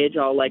on stage,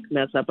 I'll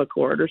mess up a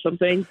chord or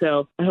something.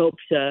 So I hope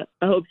to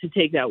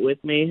take that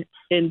with me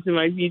into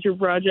my future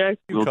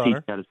project. We'll teach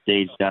you how to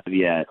stage dive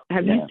yet.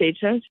 Have you stage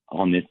dived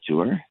on this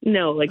tour?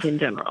 No, in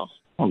general.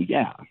 Oh,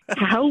 yeah.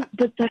 How?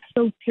 But that's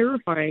so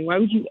terrifying. Why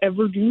would you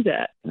ever do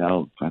that?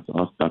 No, that's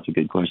a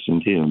good question,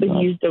 too.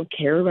 But you just don't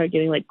care about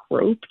getting,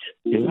 groped?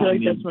 Yeah, I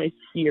feel that's my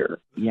fear.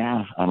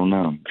 Yeah, I don't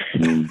know. I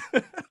mean,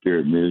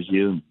 spirit moves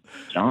you,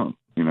 jump,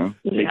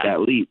 take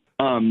that leap.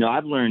 No,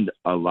 I've learned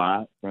a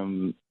lot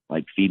from,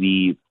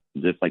 Phoebe,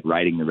 just,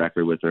 writing the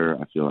record with her.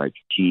 I feel like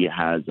she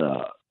has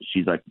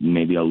she's,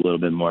 maybe a little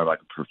bit more of, a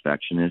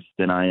perfectionist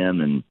than I am,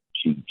 and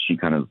she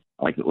kind of,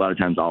 a lot of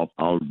times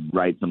I'll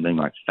write something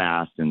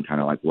fast and kind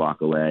of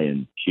walk away,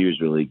 and she was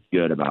really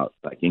good about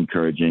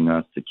encouraging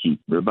us to keep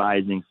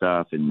revising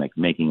stuff and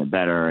making it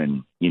better.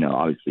 And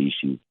obviously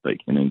she's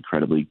an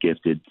incredibly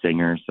gifted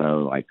singer,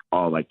 so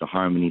all the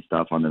harmony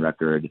stuff on the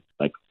record,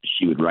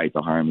 she would write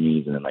the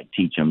harmonies and then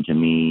teach them to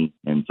me,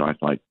 and so I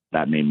feel like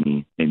that made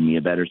me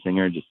a better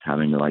singer. Just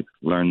having to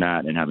learn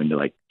that and having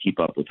to keep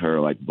up with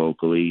her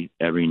vocally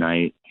every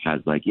night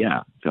has I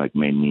feel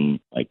made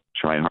me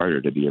try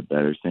harder to be a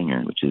better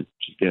singer, which is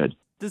good.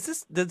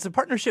 Does the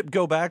partnership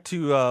go back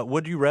to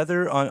Would You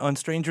Rather on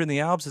Stranger in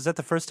the Alps? Is that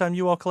the first time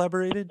you all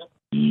collaborated?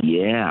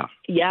 Yeah.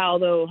 Yeah,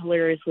 although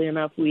hilariously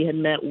enough, we had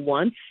met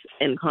once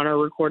and Connor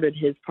recorded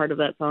his part of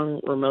that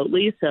song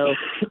remotely. So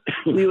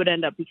we would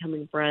end up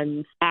becoming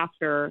friends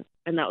after.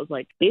 And that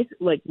was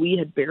basically we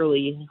had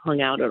barely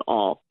hung out at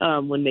all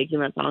when making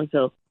that song.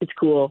 So it's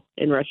cool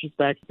in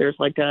retrospect. There's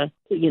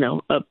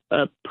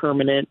a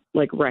permanent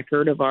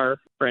record of our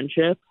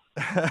friendship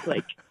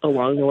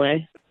along the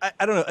way.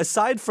 I don't know,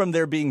 aside from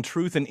there being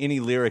truth in any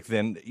lyric,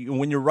 then,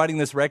 when you're writing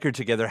this record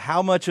together,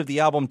 how much of the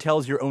album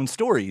tells your own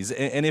stories?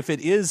 And if it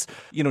is,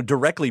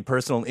 directly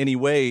personal in any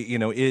way,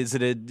 is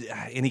it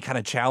any kind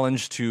of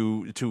challenge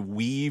to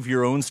weave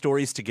your own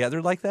stories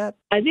together like that?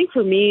 I think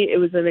for me, it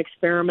was an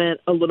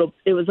experiment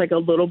it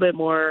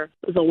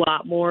was a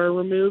lot more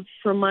removed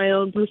from my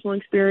own personal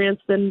experience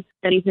than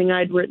anything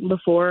I'd written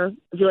before.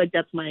 I feel like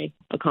that's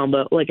a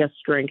combo, a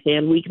strength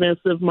and weakness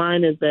of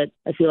mine, is that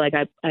I feel like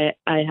I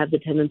have the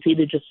tendency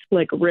to just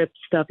rip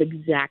stuff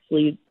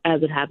exactly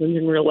as it happens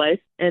in real life.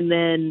 And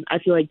then I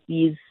feel like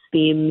these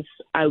themes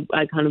I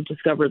kind of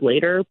discovered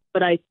later.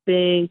 But I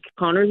think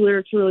Connor's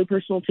lyrics are really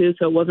personal too,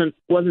 so it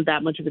wasn't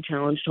that much of a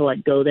challenge to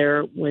go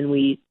there when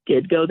we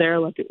did go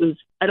there.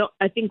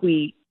 I think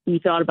we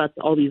thought about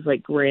all these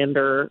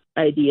grander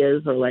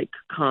ideas or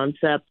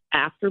concepts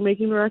after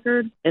making the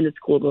record, and it's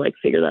cool to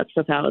figure that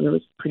stuff out. And it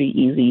was pretty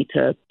easy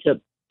to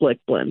like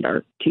blend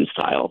our two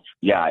styles.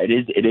 Yeah, it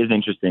is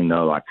interesting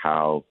though, like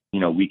how,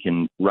 we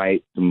can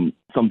write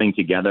something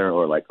together,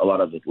 or like a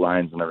lot of the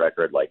lines on the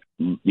record, like,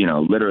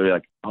 literally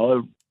like I'll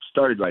have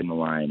started writing the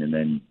line and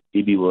then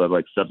Phoebe will have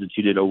like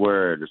substituted a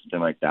word or something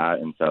like that.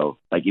 And so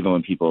like even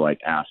when people like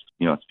ask,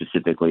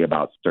 specifically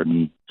about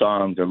certain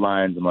songs or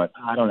lines, I'm like,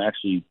 I don't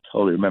actually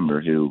totally remember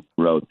who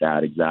wrote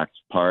that exact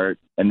part.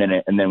 And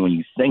then when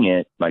you sing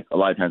it, like a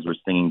lot of times we're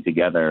singing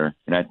together.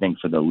 And I think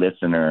for the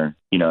listener,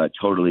 it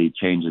totally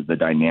changes the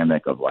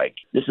dynamic of like,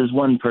 this is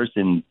one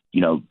person,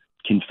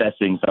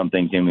 confessing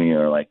something to me,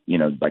 or like,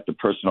 like the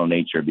personal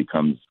nature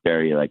becomes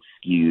very like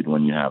skewed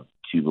when you have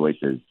two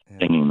voices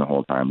singing the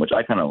whole time, which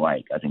I kind of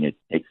like. I think it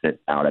takes it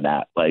out of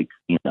that, like,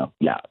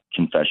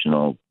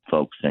 confessional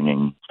folk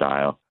singing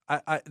style.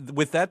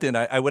 With that, then,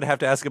 I would have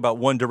to ask about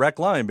one direct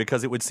line,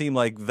 because it would seem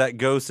like that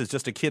ghost is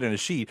just a kid in a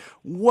sheet.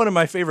 One of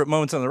my favorite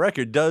moments on the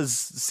record does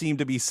seem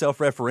to be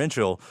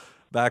self-referential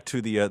back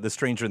to the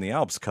Stranger in the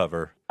Alps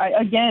cover.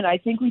 I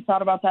think we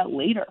thought about that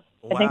later.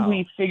 Wow. I think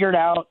we figured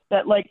out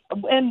that, like,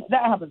 and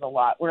that happens a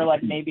lot where,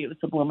 like, maybe it was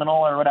subliminal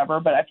or whatever,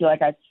 but I feel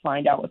like I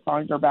find out what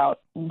songs are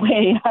about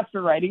way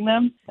after writing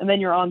them. And then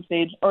you're on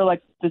stage, or,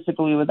 like,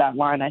 specifically with that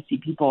line, I see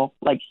people,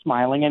 like,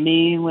 smiling at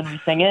me when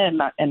we sing it,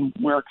 and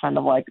we're kind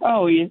of like,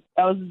 oh,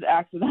 that was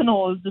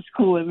accidental. It was just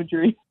cool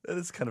imagery. That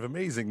is kind of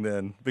amazing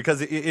then,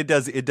 because it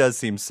does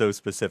seem so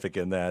specific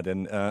in that.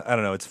 And I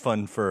don't know, it's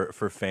fun for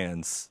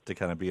fans to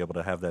kind of be able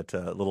to have that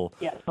little...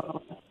 Yeah,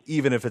 totally.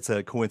 Even if it's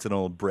a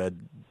coincidental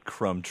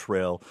breadcrumb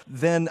trail.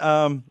 Then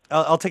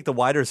I'll take the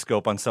wider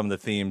scope on some of the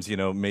themes,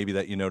 maybe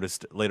that you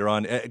noticed later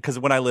on. Because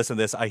when I listen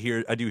to this, I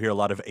do hear a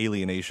lot of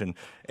alienation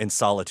and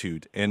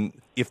solitude. And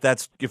if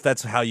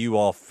that's how you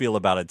all feel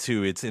about it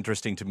too, it's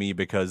interesting to me,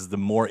 because the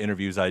more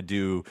interviews I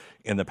do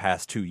in the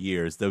past 2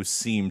 years, those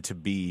seem to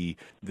be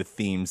the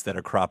themes that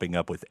are cropping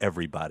up with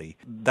everybody.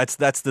 That's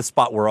the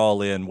spot we're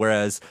all in.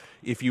 Whereas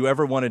if you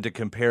ever wanted to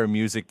compare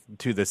music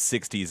to the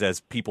 60s, as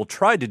people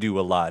tried to do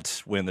a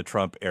lot when the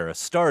Trump era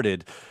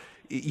started,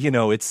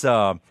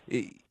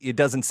 it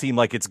doesn't seem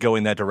like it's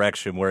going that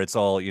direction where it's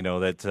all,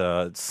 that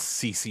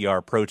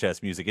CCR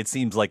protest music. It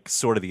seems like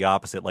sort of the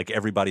opposite, like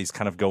everybody's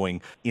kind of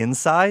going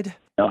inside.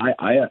 No,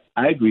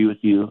 I agree with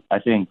you. I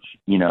think,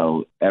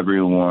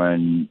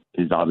 everyone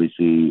is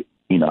obviously,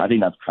 I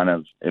think that's kind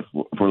of, if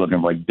we're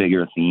looking for like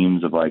bigger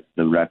themes of like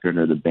the record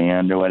or the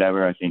band or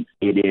whatever, I think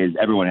it is,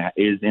 everyone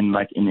is in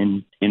like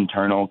an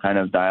internal kind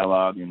of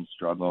dialogue and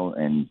struggle,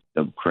 and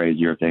the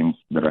crazier things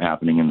that are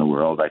happening in the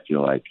world. I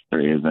feel like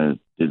there is a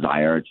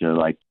desire to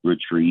like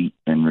retreat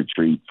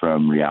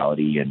from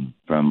reality and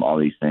from all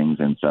these things.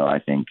 And so I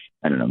think,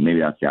 I don't know, maybe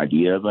that's the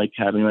idea of like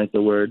having like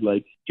the word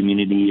like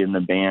community in the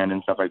band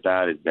and stuff like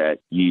that, is that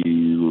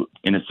you,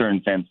 in a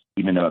certain sense,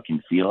 even though it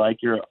can feel like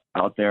you're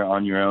out there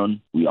on your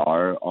own, we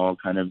are all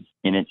kind of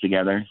in it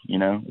together,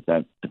 if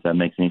that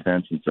makes any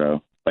sense. And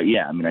so, but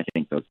yeah, I mean, I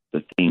think the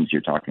themes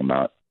you're talking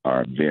about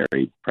are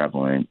very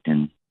prevalent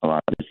in a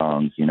lot of the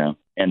songs,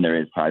 and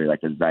there is probably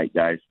like a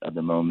zeitgeist of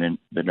the moment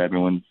that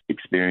everyone's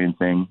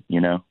experiencing,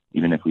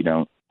 even if we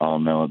don't all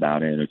know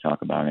about it or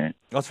talk about it.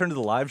 I'll turn to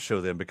the live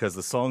show then, because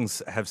the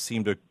songs have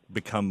seemed to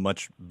become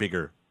much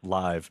bigger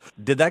live.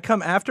 Did that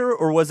come after,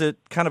 or was it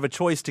kind of a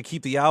choice to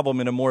keep the album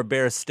in a more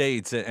bare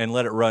state and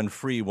let it run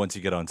free once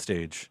you get on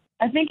stage?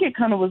 I think it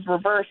kind of was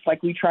reversed.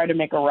 Like, we tried to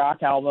make a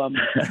rock album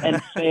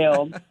and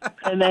failed.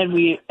 And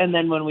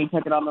then when we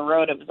took it on the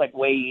road, it was like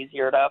way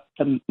easier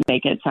to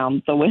make it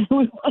sound the way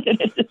we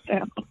wanted it to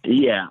sound.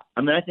 Yeah.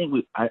 I mean, I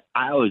think I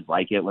always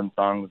like it when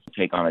songs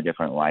take on a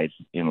different life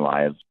in a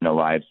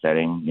live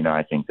setting.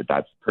 I think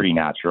that's pretty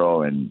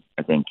natural. And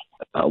I think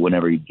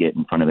whenever you get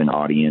in front of an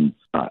audience,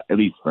 at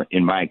least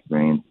in my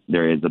experience,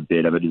 there is a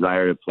bit of a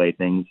desire to play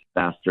things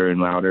faster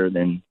and louder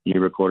than you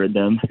recorded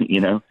them,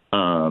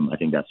 I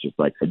think that's just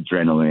like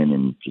adrenaline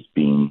and just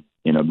being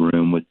in a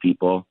room with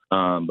people.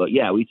 But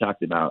yeah, we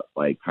talked about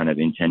like kind of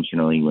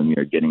intentionally when we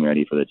were getting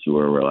ready for the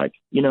tour, we're like,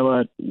 you know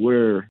what,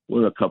 we're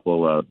a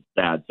couple of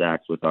bad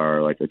sacks with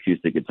our like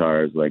acoustic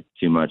guitars, like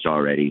too much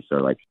already. So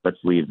like, let's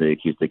leave the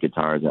acoustic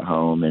guitars at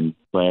home and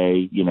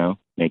play,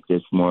 make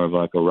this more of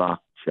like a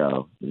rock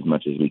show as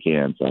much as we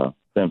can. So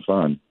it's been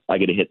fun. I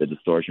get to hit the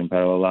distortion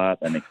pedal a lot.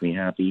 That makes me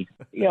happy.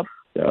 Yep.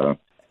 So.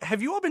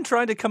 Have you all been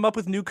trying to come up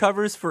with new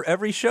covers for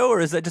every show, or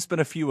has that just been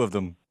a few of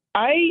them?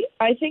 I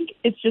think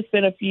it's just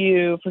been a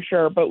few for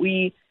sure, but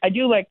I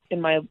do like in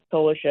my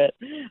solo shit,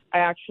 I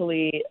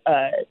actually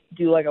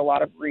do like a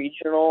lot of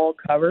regional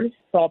covers.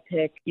 So I'll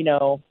pick,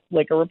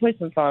 like a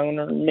replacement song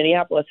in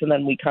Minneapolis, and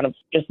then we kind of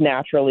just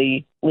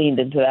naturally leaned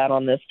into that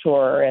on this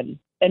tour, and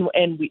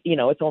we,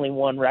 it's only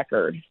one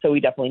record, so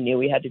we definitely knew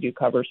we had to do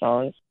cover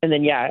songs. And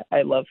then yeah,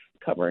 I love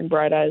covering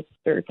Bright Eyes.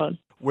 Very fun.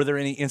 Were there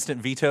any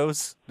instant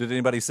vetoes? Did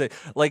anybody say,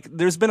 like,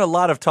 there's been a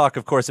lot of talk,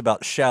 of course,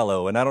 about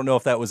Shallow, and I don't know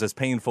if that was as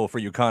painful for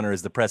you, Connor,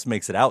 as the press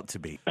makes it out to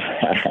be.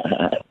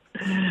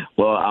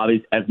 Well,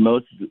 obviously, as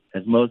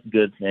most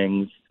good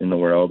things in the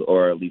world,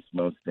 or at least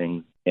most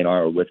things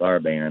with our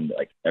band,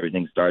 like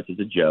everything starts as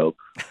a joke,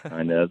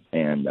 kind of,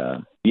 and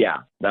yeah,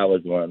 that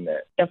was one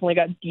that Definitely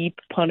got deep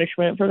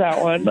punishment for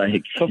that one.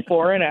 like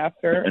Before and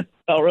after.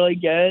 Felt really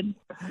good.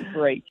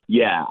 Great.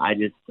 yeah, I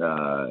just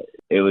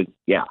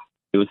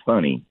it was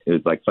funny. It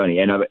was like funny,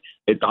 and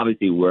it's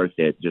obviously worth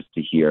it just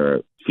to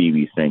hear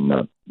Phoebe sing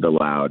the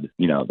loud,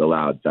 the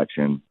loud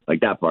section.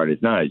 Like that part is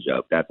not a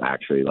joke. That's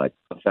actually like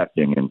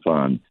affecting and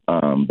fun.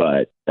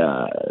 But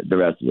the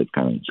rest of it's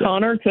kind of a joke.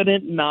 Connor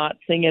couldn't not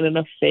sing it in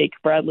a fake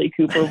Bradley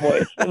Cooper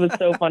voice. It was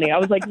so funny. I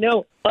was like,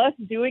 no, us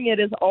doing it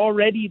is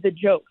already the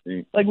joke.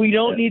 Like, we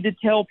don't need to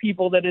tell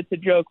people that it's a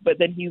joke, but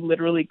then he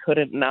literally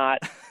couldn't not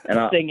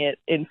sing it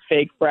in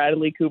fake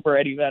Bradley Cooper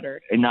Eddie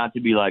Vedder. And not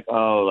to be like,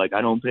 oh, like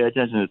I don't pay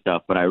attention to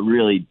stuff, but I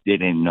really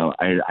didn't know.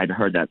 I'd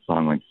heard that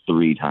song like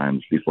 3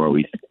 times before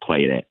we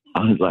played it.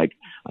 I was like,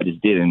 I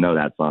just didn't know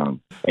that song.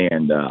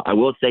 And I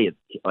will say, it's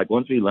like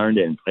once we learned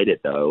it and played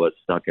it, though, it was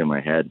stuck in my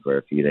head for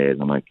a few days.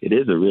 I'm like, it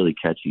is a really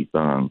catchy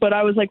song. But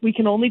I was like, we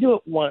can only do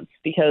it once,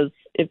 because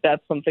if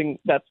that's something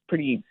that's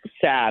pretty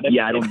sad. If,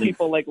 I don't think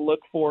people like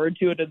look forward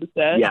to it in the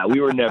set. Yeah, we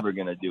were never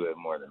going to do it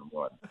more than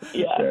once.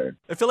 Yeah. Sure.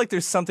 I feel like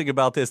there's something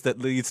about this that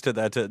leads to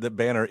that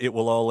banner, "It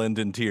will all end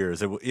in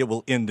tears." It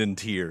will end in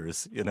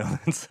tears,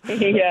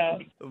 Yeah,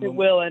 it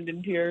will end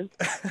in tears.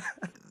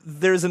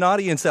 There's an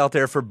audience out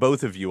there for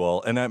both of you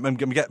all, and I'm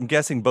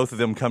guessing both of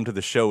them come to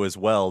the show as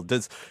well. Do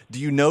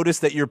you notice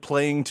that you're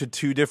playing to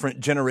 2 different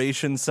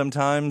generations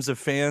sometimes of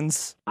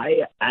fans?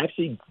 I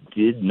actually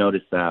did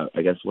notice that.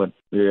 I guess when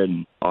we were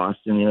in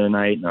Austin the other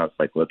night, and I was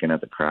like looking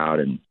at the crowd,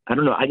 and I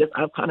don't know, I guess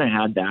I've kind of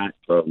had that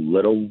for a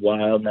little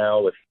while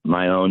now with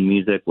my own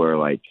music, where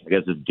like, I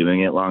guess just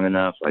doing it long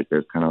enough, like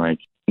there's kind of like,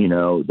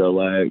 the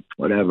like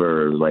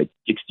whatever, like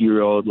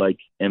 60-year-old like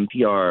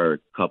NPR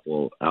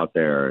couple out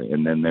there,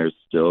 and then there's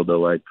still the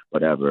like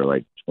whatever,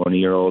 like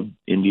 20-year-old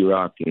indie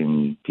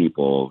rocking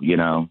people,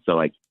 so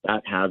like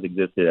that has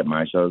existed at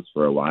my shows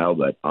for a while,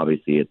 but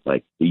obviously it's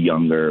like the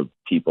younger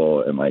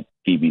people, and like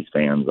Phoebe's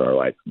fans are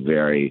like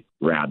very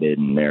rabid,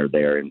 and they're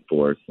there in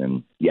force,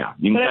 and yeah,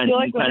 you can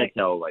kind of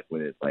tell like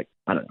when it's like,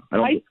 I don't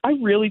know. I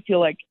really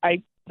feel like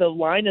the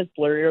line is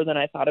blurrier than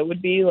I thought it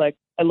would be. Like,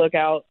 I look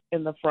out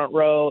in the front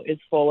row,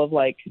 it's full of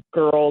like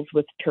girls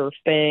with turf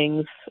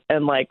bangs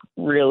and like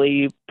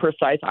really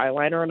precise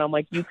eyeliner, and I'm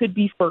like, you could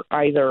be for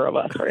either of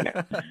us right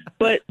now.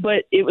 but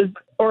it was,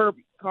 or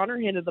Connor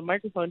handed the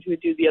microphone to a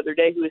dude the other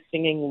day who was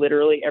singing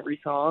literally every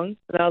song,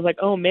 and I was like,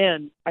 oh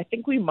man, I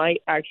think we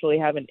might actually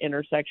have an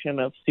intersection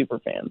of super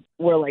fans.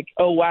 We're like,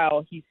 oh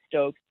wow, he's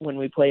stoked when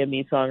we play a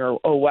me song, or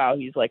oh wow,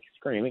 he's like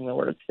screaming the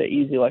words to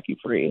Easy Lucky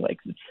Free. Like,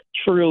 it's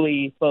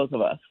truly both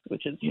of us,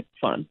 which is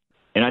fun.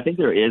 And I think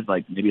there is,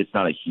 like, maybe it's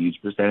not a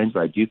huge percentage,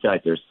 but I do feel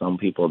like there's some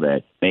people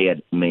that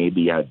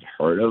maybe had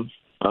heard of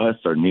us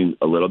or knew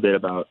a little bit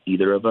about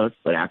either of us,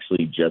 but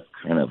actually just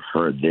kind of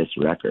heard this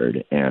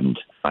record and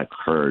like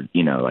heard,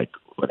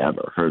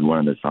 heard one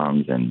of the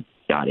songs and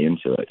got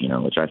into it,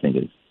 which I think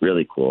is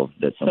really cool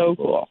that some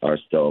people are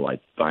still like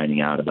finding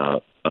out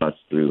about us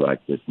through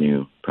like this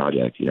new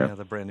project, Yeah,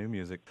 the brand new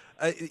music.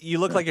 You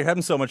look like you're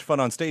having so much fun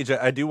on stage.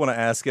 I do want to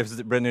ask if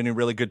there's been any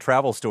really good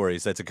travel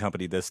stories that's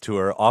accompanied this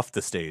tour off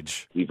the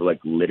stage. We've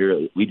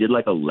we did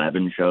like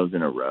 11 shows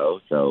in a row,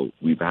 so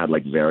we've had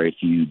like very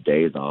few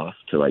days off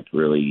to like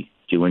really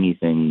do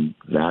anything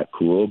that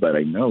cool, but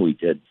I know we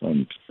did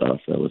some stuff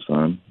that was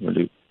fun.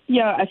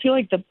 Yeah, I feel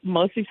like the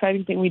most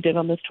exciting thing we did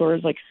on this tour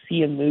is like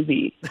see a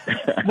movie,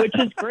 which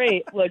is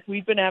great. Like,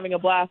 we've been having a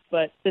blast,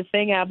 but this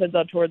thing happens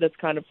on tour that's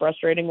kind of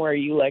frustrating, where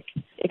you like,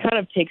 it kind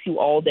of takes you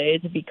all day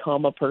to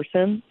become a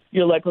person.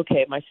 You're like,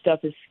 okay, my stuff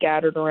is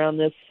scattered around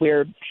this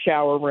weird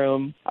shower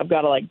room. I've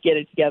got to like get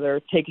it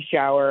together, take a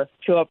shower,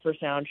 show up for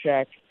sound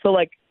check. So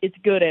like, it's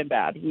good and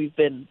bad. We've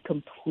been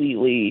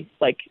completely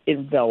like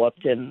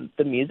enveloped in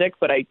the music,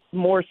 but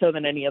more so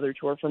than any other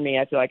tour for me,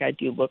 I feel like I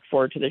do look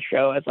forward to the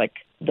show as like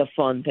the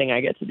fun thing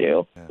I get to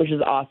do, which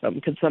is awesome,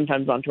 because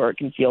sometimes on tour it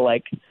can feel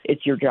like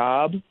it's your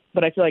job.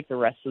 But I feel like the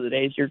rest of the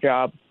day is your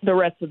job. The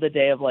rest of the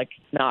day of like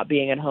not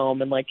being at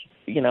home and like,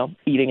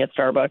 eating at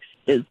Starbucks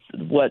is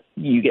what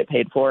you get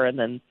paid for. And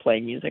then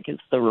playing music is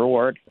the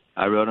reward.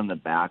 I rode on the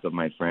back of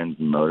my friend's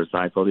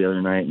motorcycle the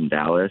other night in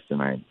Dallas,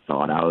 and I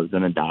thought I was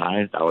going to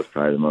die. That was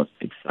probably the most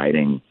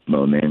exciting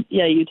moment.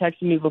 Yeah, you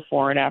texted me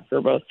before and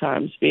after both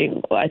times,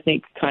 being, I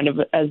think, kind of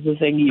as the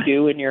thing you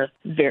do when you're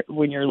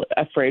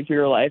afraid for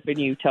your life, and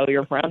you tell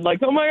your friend, like,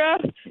 oh my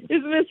God,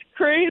 isn't this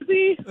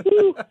crazy?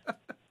 So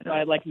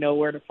I'd like know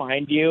where to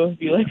find you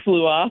if you like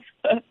flew off.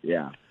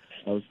 Yeah,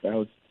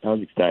 that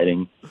was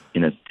exciting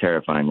in a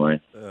terrifying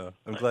way.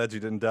 I'm glad you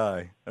didn't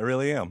die. I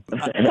really am.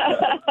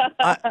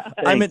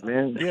 Thanks,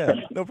 man. Yeah,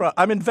 no problem.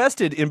 I'm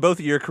invested in both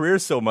of your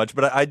careers so much,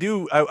 but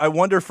I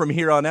wonder from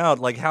here on out,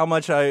 like how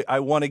much I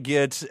want to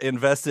get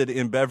invested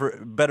in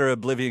Better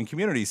Oblivion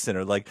Community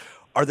Center. Like,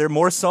 Are there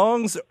more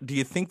songs? Do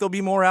you think there'll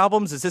be more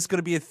albums? Is this going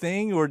to be a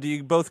thing, or do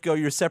you both go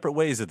your separate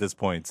ways at this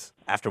point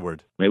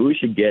afterward? Maybe we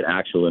should get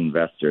actual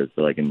investors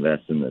to like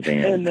invest in the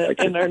band,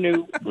 in our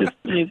new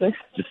music.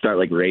 Just start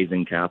like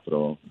raising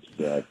capital.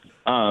 No,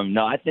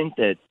 I think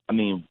that. I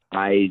mean,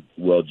 I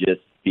will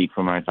just speak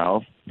for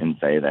myself and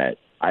say that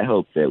I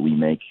hope that we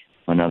make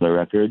another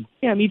record.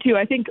 Yeah, me too.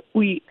 I think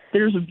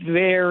there's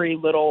very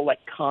little like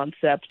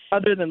concept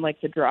other than like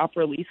the drop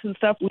release and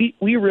stuff.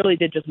 We really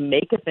did just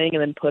make a thing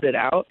and then put it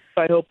out.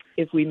 So I hope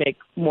if we make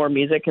more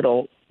music,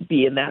 it'll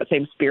be in that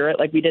same spirit.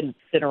 Like we didn't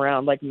sit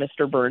around like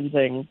Mr.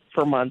 Burnsing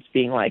for months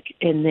being like,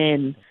 and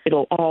then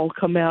it'll all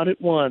come out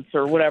at once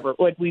or whatever.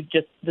 Like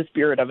the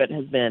spirit of it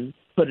has been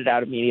put it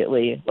out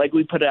immediately. Like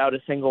we put out a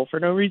single for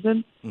no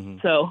reason. Mm-hmm.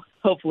 So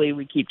hopefully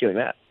we keep doing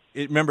that.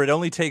 Remember, it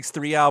only takes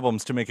 3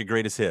 albums to make a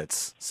greatest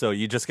hits. So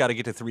you just got to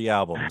get to 3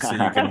 albums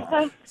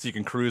so you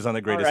can cruise on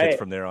the greatest hits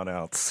from there on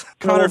out.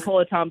 Connor, pull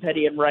a Tom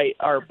Petty and write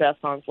our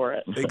best song for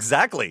it.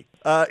 Exactly.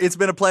 It's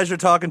been a pleasure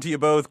talking to you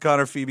both,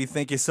 Connor, Phoebe.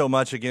 Thank you so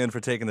much again for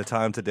taking the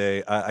time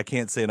today. I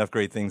can't say enough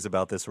great things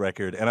about this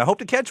record, and I hope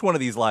to catch one of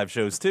these live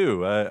shows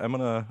too. I'm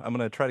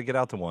gonna try to get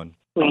out to one.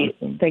 Sweet.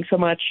 Thanks so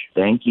much.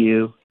 Thank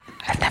you.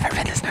 I've never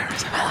been this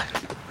nervous in my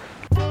life.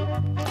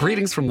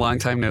 Greetings from Long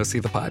Time No See,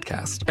 the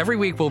podcast. Every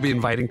week, we'll be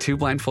inviting 2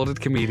 blindfolded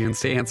comedians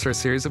to answer a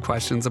series of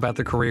questions about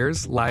their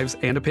careers, lives,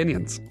 and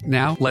opinions.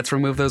 Now, let's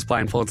remove those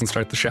blindfolds and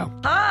start the show.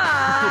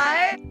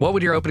 Hi! What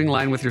would your opening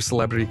line with your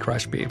celebrity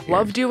crush be?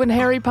 Loved you in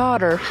Harry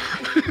Potter.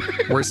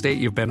 Worst date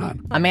you've been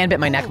on? A man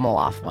bit my neck mole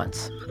off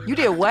once. You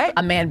did what?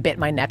 A man bit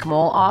my neck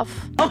mole off.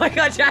 Oh my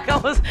God, Jack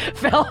almost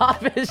fell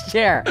off his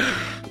chair.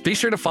 Be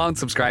sure to follow and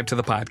subscribe to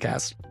the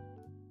podcast.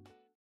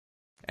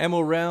 And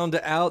we'll round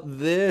out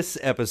this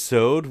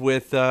episode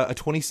with a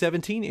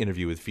 2017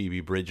 interview with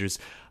Phoebe Bridgers.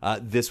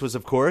 This was,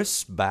 of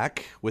course,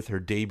 back with her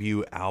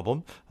debut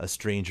album, A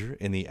Stranger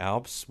in the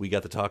Alps. We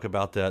got to talk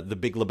about the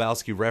Big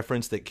Lebowski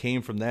reference that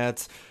came from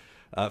that.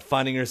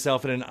 Finding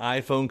herself in an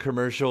iPhone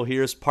commercial.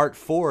 Here's part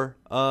 4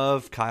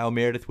 of Kyle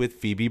Meredith with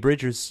Phoebe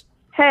Bridgers.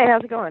 Hey,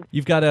 how's it going?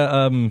 You've got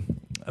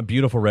a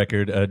beautiful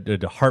record,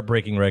 a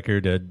heartbreaking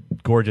record, a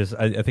gorgeous.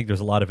 I think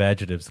there's a lot of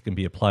adjectives that can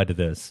be applied to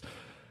this.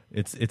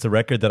 It's a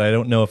record that I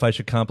don't know if I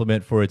should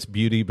compliment for its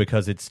beauty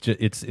because it's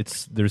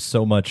there's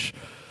so much,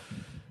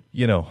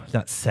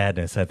 not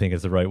sadness I think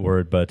is the right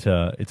word, but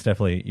it's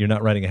definitely, you're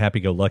not writing a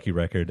happy-go-lucky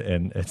record,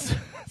 and it's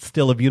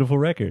still a beautiful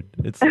record.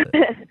 It's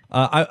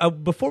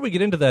before we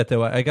get into that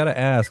though, I got to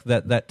ask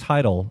that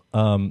title.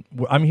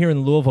 I'm here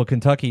in Louisville,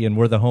 Kentucky, and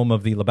we're the home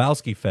of the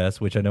Lebowski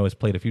Fest, which I know is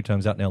played a few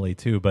times out in LA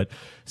too. But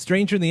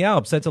Stranger in the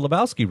Alps, that's a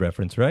Lebowski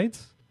reference, right?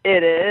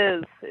 It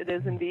is. It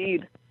is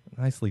indeed.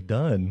 Nicely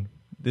done.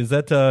 Is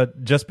that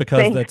just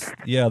because that's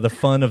the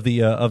fun of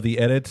the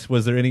edit?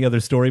 Was there any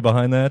other story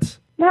behind that?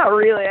 Not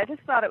really. I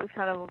just thought it was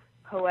kind of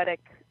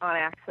poetic on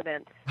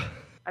accident.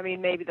 I mean,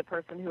 maybe the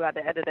person who had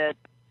to edit it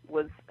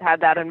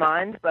had that in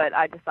mind, but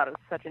I just thought it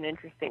was such an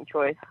interesting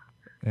choice.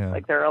 Yeah.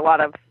 Like there are a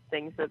lot of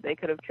things that they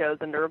could have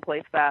chosen to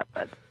replace that,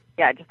 but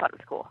yeah, I just thought it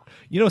was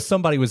cool.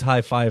 Somebody was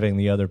high-fiving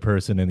the other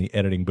person in the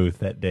editing booth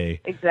that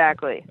day.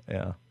 Exactly.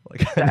 Yeah,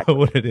 exactly. I know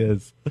what it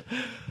is.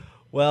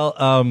 Well,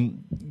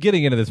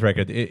 getting into this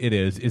record,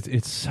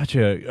 it's such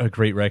a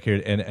great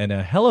record and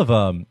a hell of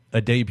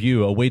a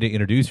debut, a way to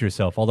introduce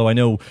yourself. Although I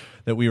know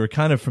that we were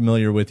kind of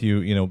familiar with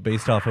you,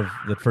 based off of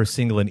the first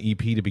single and EP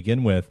to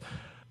begin with.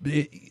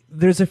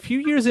 There's a few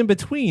years in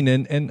between,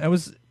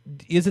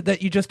 is it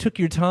that you just took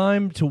your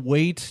time to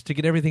wait to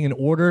get everything in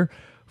order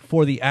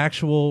for the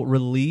actual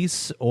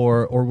release,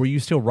 or were you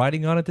still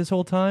writing on it this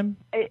whole time?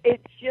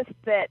 It's just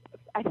that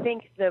I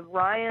think the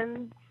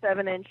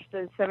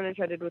 7-inch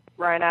I did with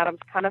Ryan Adams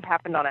kind of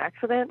happened on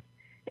accident.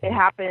 It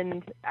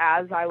happened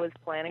as I was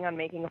planning on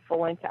making a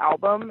full-length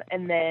album,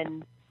 and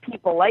then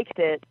people liked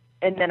it,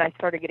 and then I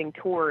started getting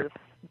tours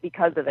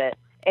because of it.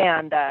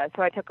 And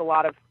so I took a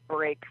lot of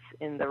breaks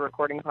in the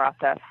recording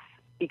process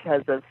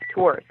because of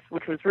tours,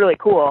 which was really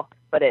cool,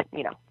 but it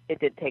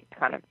did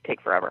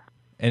take forever.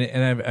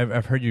 And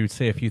I've heard you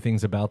say a few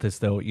things about this,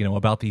 though,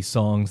 about these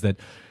songs that,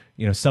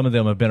 some of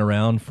them have been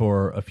around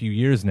for a few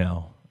years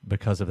now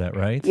because of that,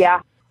 right?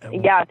 Yeah,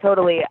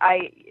 totally.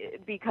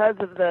 Because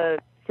of the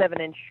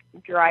 7-inch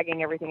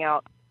dragging everything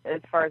out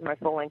as far as my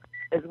full length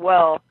as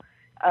well,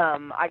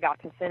 I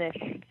got to finish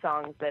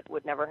songs that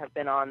would never have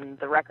been on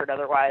the record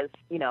otherwise,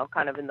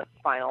 kind of in the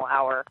final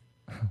hour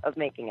of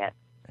making it.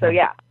 So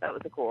yeah, that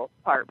was a cool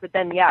part. But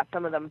then,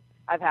 some of them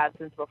I've had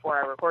since before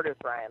I recorded with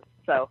Brian.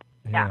 So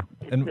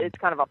it's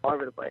kind of all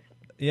over the place.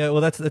 Yeah,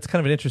 well, that's kind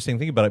of an interesting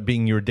thing about it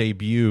being your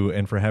debut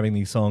and for having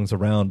these songs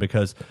around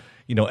because,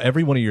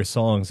 every one of your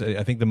songs,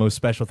 I think the most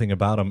special thing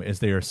about them is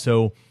they are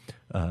so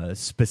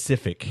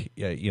specific.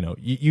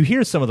 You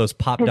hear some of those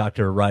pop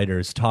doctor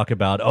writers talk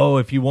about,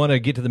 if you want to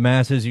get to the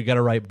masses, you got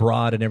to write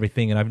broad and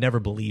everything, and I've never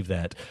believed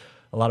that.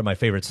 A lot of my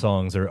favorite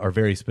songs are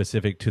very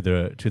specific to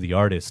the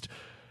artist,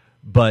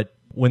 but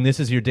when this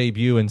is your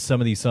debut and some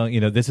of these songs,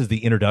 this is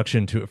the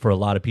introduction for a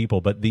lot of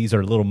people, but these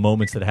are little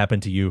moments that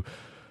happened to you,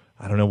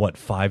 I don't know,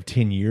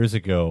 5-10 years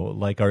ago.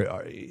 Like,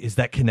 is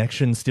that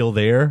connection still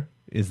there?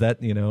 Is that,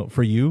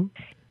 for you?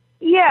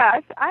 Yeah,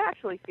 I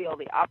actually feel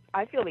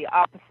I feel the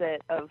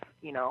opposite of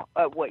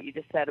of what you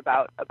just said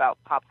about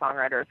pop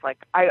songwriters. Like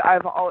I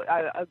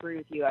agree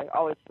with you. I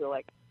always feel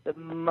like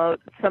some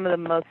of the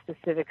most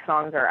specific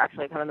songs are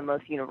actually kind of the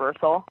most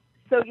universal.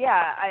 So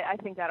yeah, I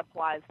think that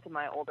applies to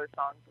my older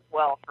songs as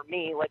well. For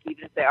me, like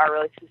even if they are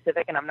really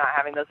specific and I'm not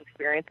having those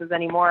experiences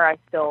anymore, I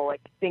still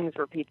like things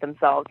repeat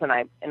themselves and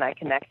I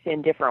connect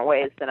in different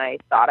ways than I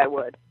thought I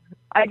would.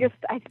 I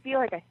feel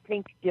like I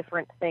think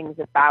different things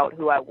about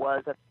who I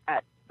was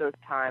at those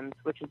times,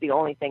 which is the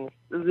only thing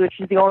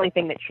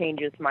that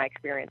changes my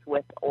experience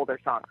with older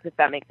songs, if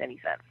that makes any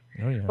sense.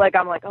 Oh, yeah. Like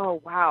I'm like,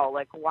 oh wow,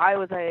 like why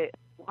was I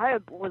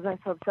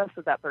so obsessed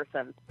with that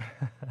person?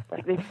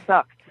 Like they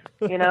sucked,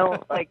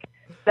 like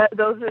that.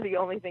 Those are the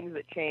only things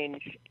that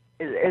change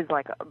is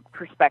like a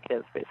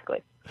perspective,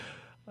 basically.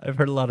 I've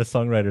heard a lot of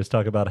songwriters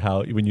talk about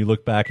how when you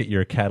look back at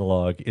your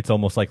catalog, it's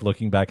almost like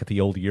looking back at the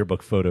old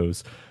yearbook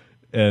photos.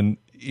 And,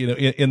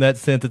 in that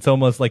sense, it's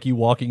almost like you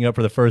walking up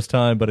for the first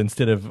time, but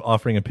instead of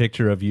offering a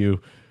picture of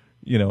you,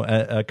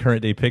 a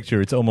current day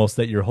picture, it's almost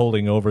that you're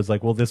holding over. It's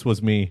like, well, this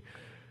was me,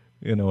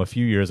 a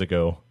few years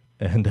ago.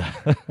 And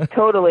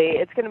totally,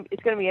 it's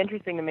gonna be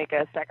interesting to make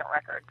a second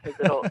record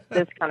because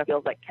this kind of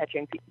feels like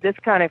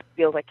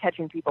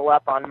catching people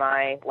up on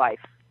my life.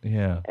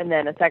 Yeah. And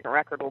then a second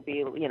record will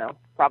be,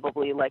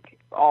 probably like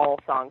all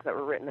songs that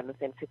were written in the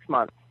same 6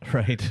 months.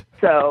 Right.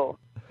 So,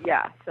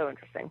 yeah, so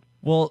interesting.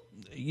 Well,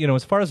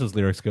 as far as those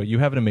lyrics go, you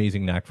have an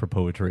amazing knack for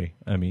poetry.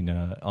 I mean,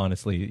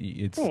 honestly,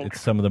 it's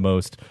some of the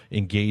most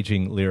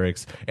engaging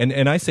lyrics.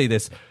 And I say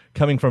this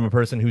coming from a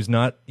person who's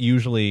not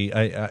usually,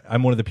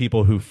 I'm one of the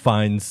people who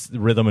finds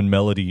rhythm and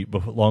melody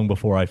long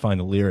before I find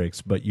the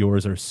lyrics, but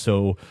yours are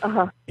so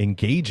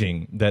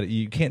engaging that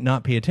you can't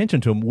not pay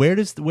attention to them. Where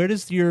does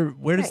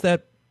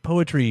that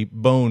poetry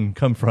bone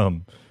come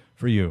from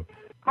for you?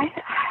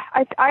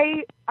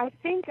 I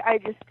think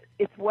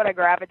it's what I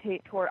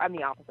gravitate toward. I'm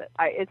the opposite.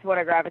 It's what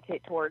I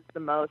gravitate towards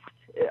the most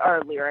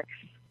are lyrics.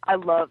 I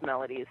love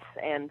melodies,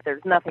 and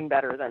there's nothing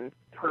better than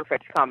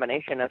perfect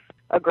combination of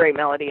a great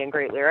melody and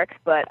great lyrics.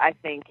 But I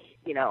think,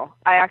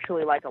 I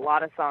actually like a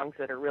lot of songs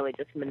that are really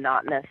just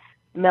monotonous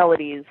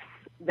melodies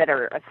that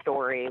are a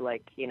story,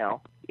 like,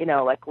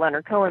 like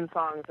Leonard Cohen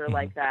songs are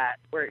like that,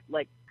 where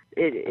like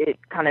it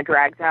kind of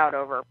drags out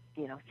over,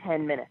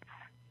 10 minutes.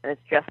 And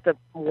it's just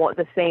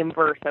the same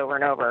verse over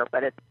and over,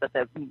 but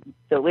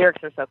the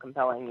lyrics are so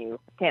compelling you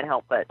can't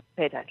help but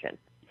pay attention.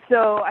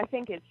 So I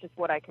think it's just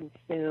what I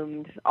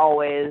consumed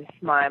always.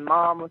 My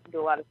mom listened to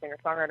a lot of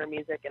singer-songwriter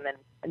music, and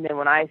then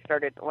when I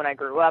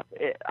grew up,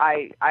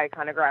 I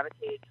kind of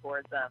gravitated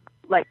towards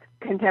like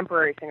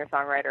contemporary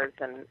singer-songwriters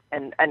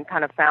and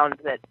kind of found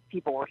that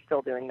people were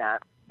still doing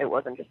that. It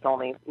wasn't just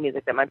only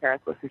music that my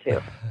parents listened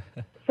to.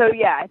 So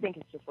yeah, I think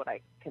it's just what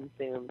I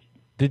consumed.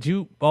 Did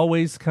you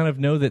always kind of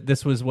know that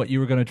this was what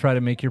you were going to try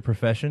to make your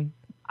profession?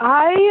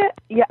 I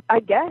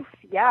guess,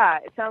 yeah.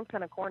 It sounds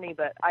kind of corny,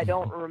 but I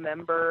don't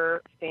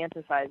remember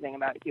fantasizing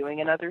about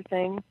doing another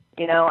thing.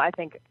 I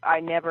think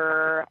I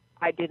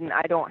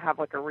don't have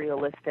like a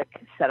realistic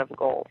set of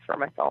goals for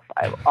myself.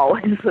 I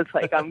always was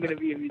like, I'm going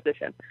to be a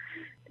musician.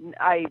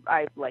 I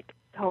like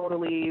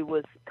totally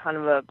was kind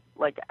of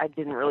I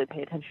didn't really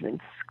pay attention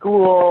in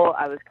school.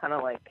 I was kind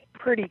of like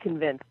pretty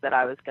convinced that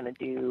I was going to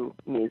do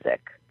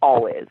music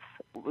always,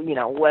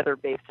 whether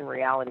based in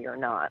reality or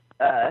not.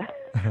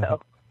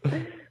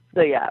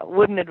 So yeah,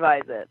 wouldn't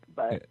advise it,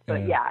 but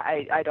yeah,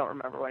 I don't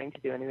remember wanting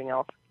to do anything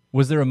else.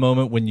 Was there a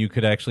moment when you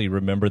could actually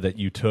remember that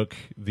you took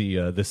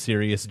the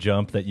serious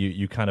jump, that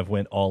you kind of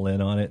went all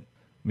in on it?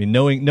 I mean,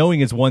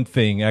 knowing is one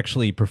thing.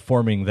 Actually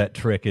performing that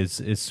trick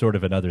is sort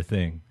of another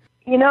thing.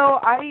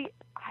 I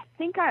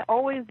think I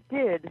always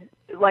did.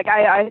 Like,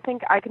 I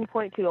think I can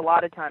point to a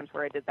lot of times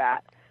where I did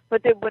that.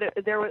 But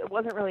there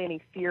wasn't really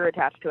any fear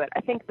attached to it.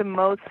 I think the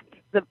most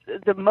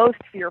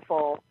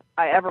fearful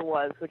I ever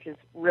was, which is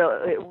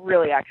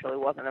really actually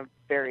wasn't a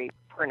very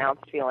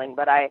pronounced feeling,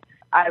 but I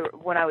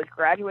when I was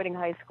graduating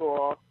high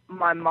school,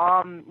 my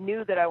mom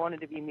knew that I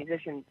wanted to be a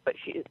musician, but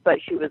she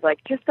was like,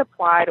 just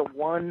apply to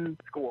one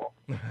school,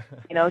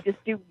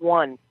 just do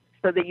one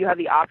so that you have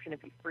the option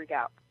if you freak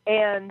out.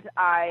 And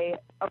I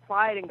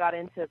applied and got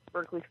into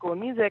Berklee School of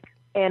Music,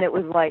 and it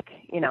was like,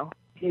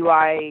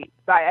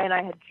 and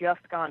I had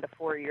just gone to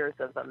 4 years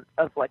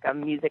of like a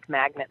music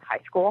magnet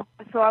high school.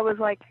 So I was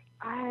like,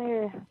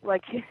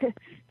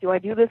 do I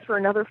do this for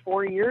another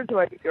 4 years?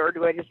 Or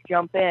do I just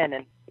jump in?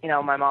 And,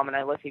 my mom and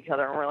I looked at each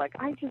other and we're like,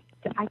 I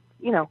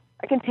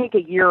can take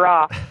a year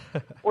off.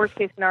 Worst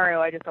case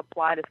scenario, I just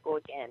apply to school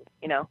again,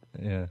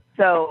 Yeah.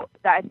 So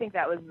I think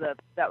that was the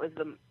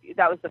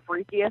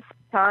freakiest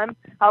time.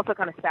 I also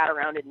kind of sat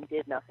around it and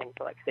did nothing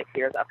for like 6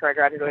 years after I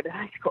graduated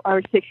high school.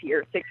 Or 6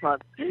 years, 6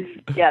 months.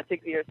 Yeah,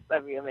 6 years.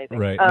 That'd be amazing.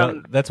 Right.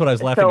 No, that's what I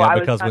was laughing so at, I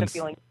because was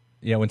feeling.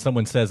 Yeah, when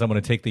someone says I'm going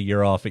to take the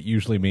year off, it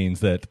usually means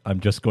that I'm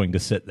just going to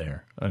sit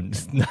there. I'm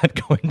just not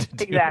going to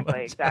do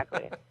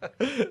Exactly.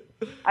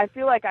 I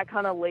feel like I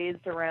kind of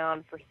lazed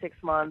around for 6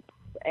 months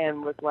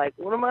and was like,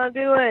 what am I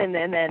doing?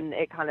 And then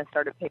it kind of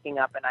started picking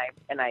up,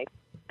 and I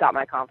got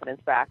my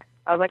confidence back.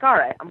 I was like, all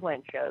right, I'm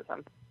playing shows.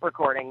 I'm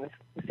recording. This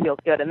feels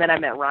good. And then I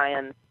met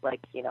Ryan, like,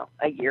 you know,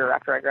 a year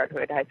after I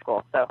graduated high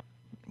school. So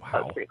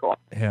that was pretty cool.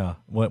 Yeah.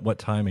 What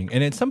timing.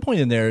 And at some point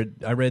in there,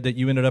 I read that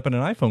you ended up in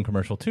an iPhone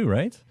commercial too,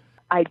 right?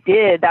 I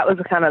did. That was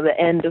kind of the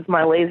end of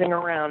my lazing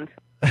around,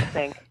 I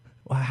think.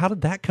 Well, how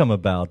did that come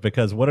about?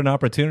 Because what an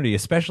opportunity,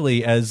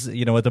 especially as,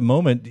 you know, at the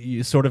moment,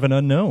 you're sort of an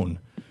unknown.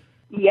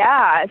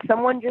 Yeah.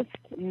 Someone just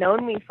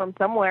known me from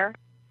somewhere.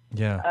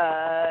 Yeah.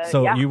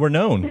 Yeah. You were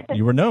known.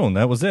 You were known.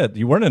 That was it.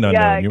 You weren't an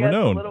unknown. Yeah, you were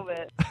known.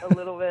 A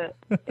little bit.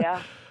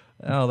 Yeah.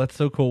 Oh, that's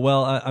so cool.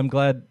 Well, I'm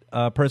glad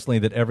personally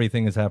that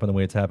everything has happened the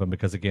way it's happened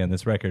because, again,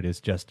 this record is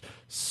just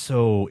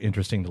so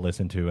interesting to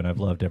listen to, and I've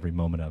loved every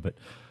moment of it.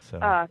 So,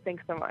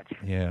 thanks so much.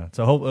 Yeah.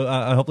 So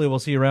hopefully we'll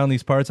see you around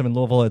these parts. I'm in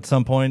Louisville at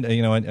some point,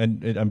 you know,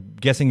 and I'm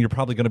guessing you're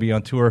probably going to be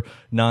on tour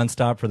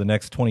nonstop for the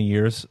next 20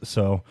 years.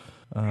 So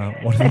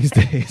one of these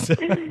days.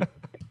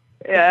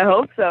 Yeah, I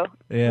hope so.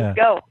 Yeah. Let's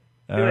go.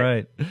 All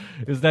right.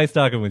 It was nice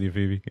talking with you,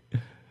 Phoebe.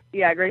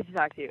 Yeah, great to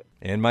talk to you.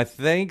 And my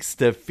thanks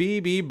to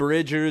Phoebe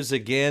Bridgers.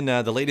 Again,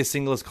 the latest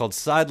single is called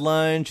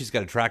Sideline. She's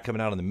got a track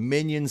coming out on the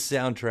Minions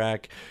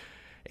soundtrack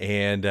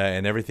and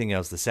everything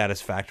else. The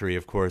Satisfactory,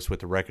 of course, with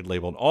the record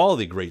label and all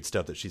the great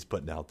stuff that she's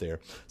putting out there.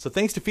 So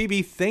thanks to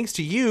Phoebe. Thanks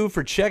to you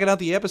for checking out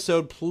the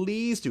episode.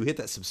 Please do hit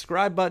that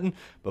subscribe button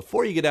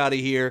before you get out of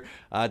here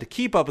to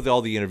keep up with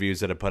all the interviews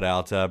that I put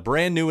out.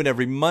 Brand new and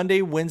every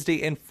Monday,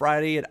 Wednesday, and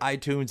Friday at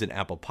iTunes and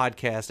Apple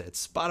Podcasts, at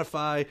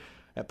Spotify,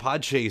 at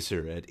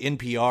Podchaser, at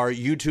NPR,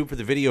 YouTube for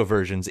the video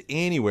versions,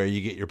 anywhere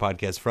you get your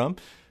podcast from.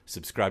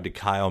 Subscribe to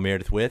Kyle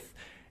Meredith With.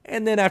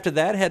 And then after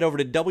that, head over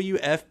to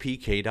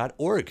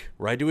WFPK.org,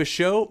 where I do a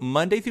show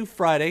Monday through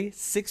Friday,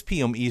 6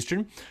 p.m.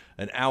 Eastern,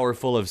 an hour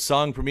full of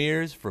song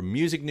premieres, from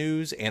music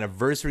news,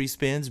 anniversary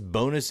spins,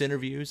 bonus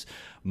interviews,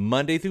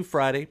 Monday through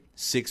Friday,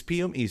 6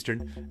 p.m.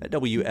 Eastern at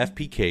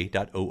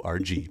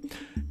WFPK.org.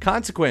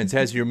 Consequence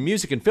has your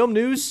music and film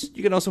news.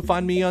 You can also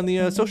find me on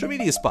the social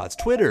media spots,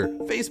 Twitter,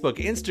 Facebook,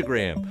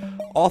 Instagram,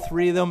 all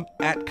three of them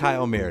at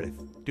Kyle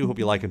Meredith. Do hope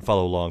you like and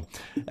follow along.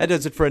 That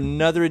does it for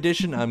another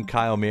edition. I'm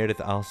Kyle Meredith.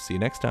 I'll see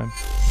you next time.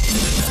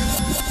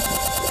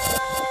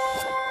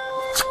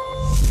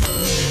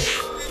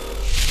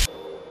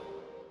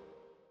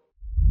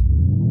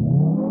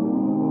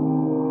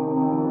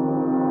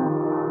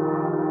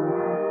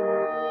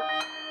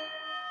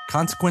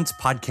 Consequence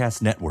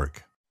Podcast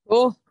Network.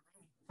 Cool.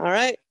 All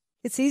right.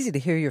 It's easy to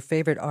hear your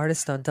favorite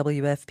artist on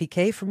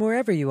WFPK from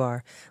wherever you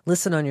are.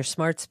 Listen on your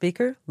smart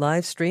speaker,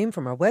 live stream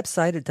from our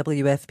website at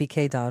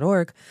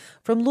WFPK.org,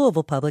 from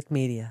Louisville Public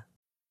Media.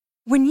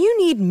 When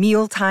you need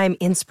mealtime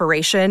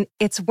inspiration,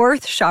 it's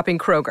worth shopping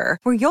Kroger,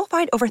 where you'll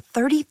find over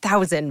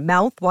 30,000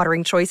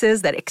 mouth-watering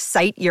choices that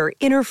excite your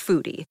inner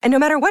foodie. And no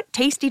matter what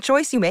tasty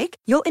choice you make,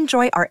 you'll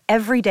enjoy our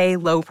everyday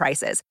low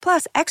prices,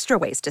 plus extra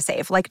ways to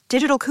save, like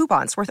digital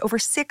coupons worth over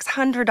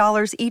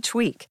 $600 each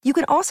week. You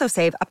can also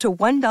save up to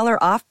 $1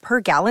 off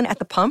per gallon at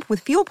the pump with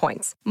fuel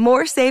points.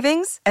 More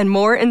savings and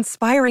more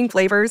inspiring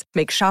flavors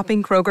make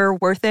shopping Kroger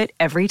worth it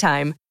every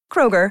time.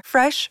 Kroger,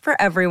 fresh for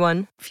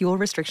everyone. Fuel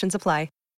restrictions apply.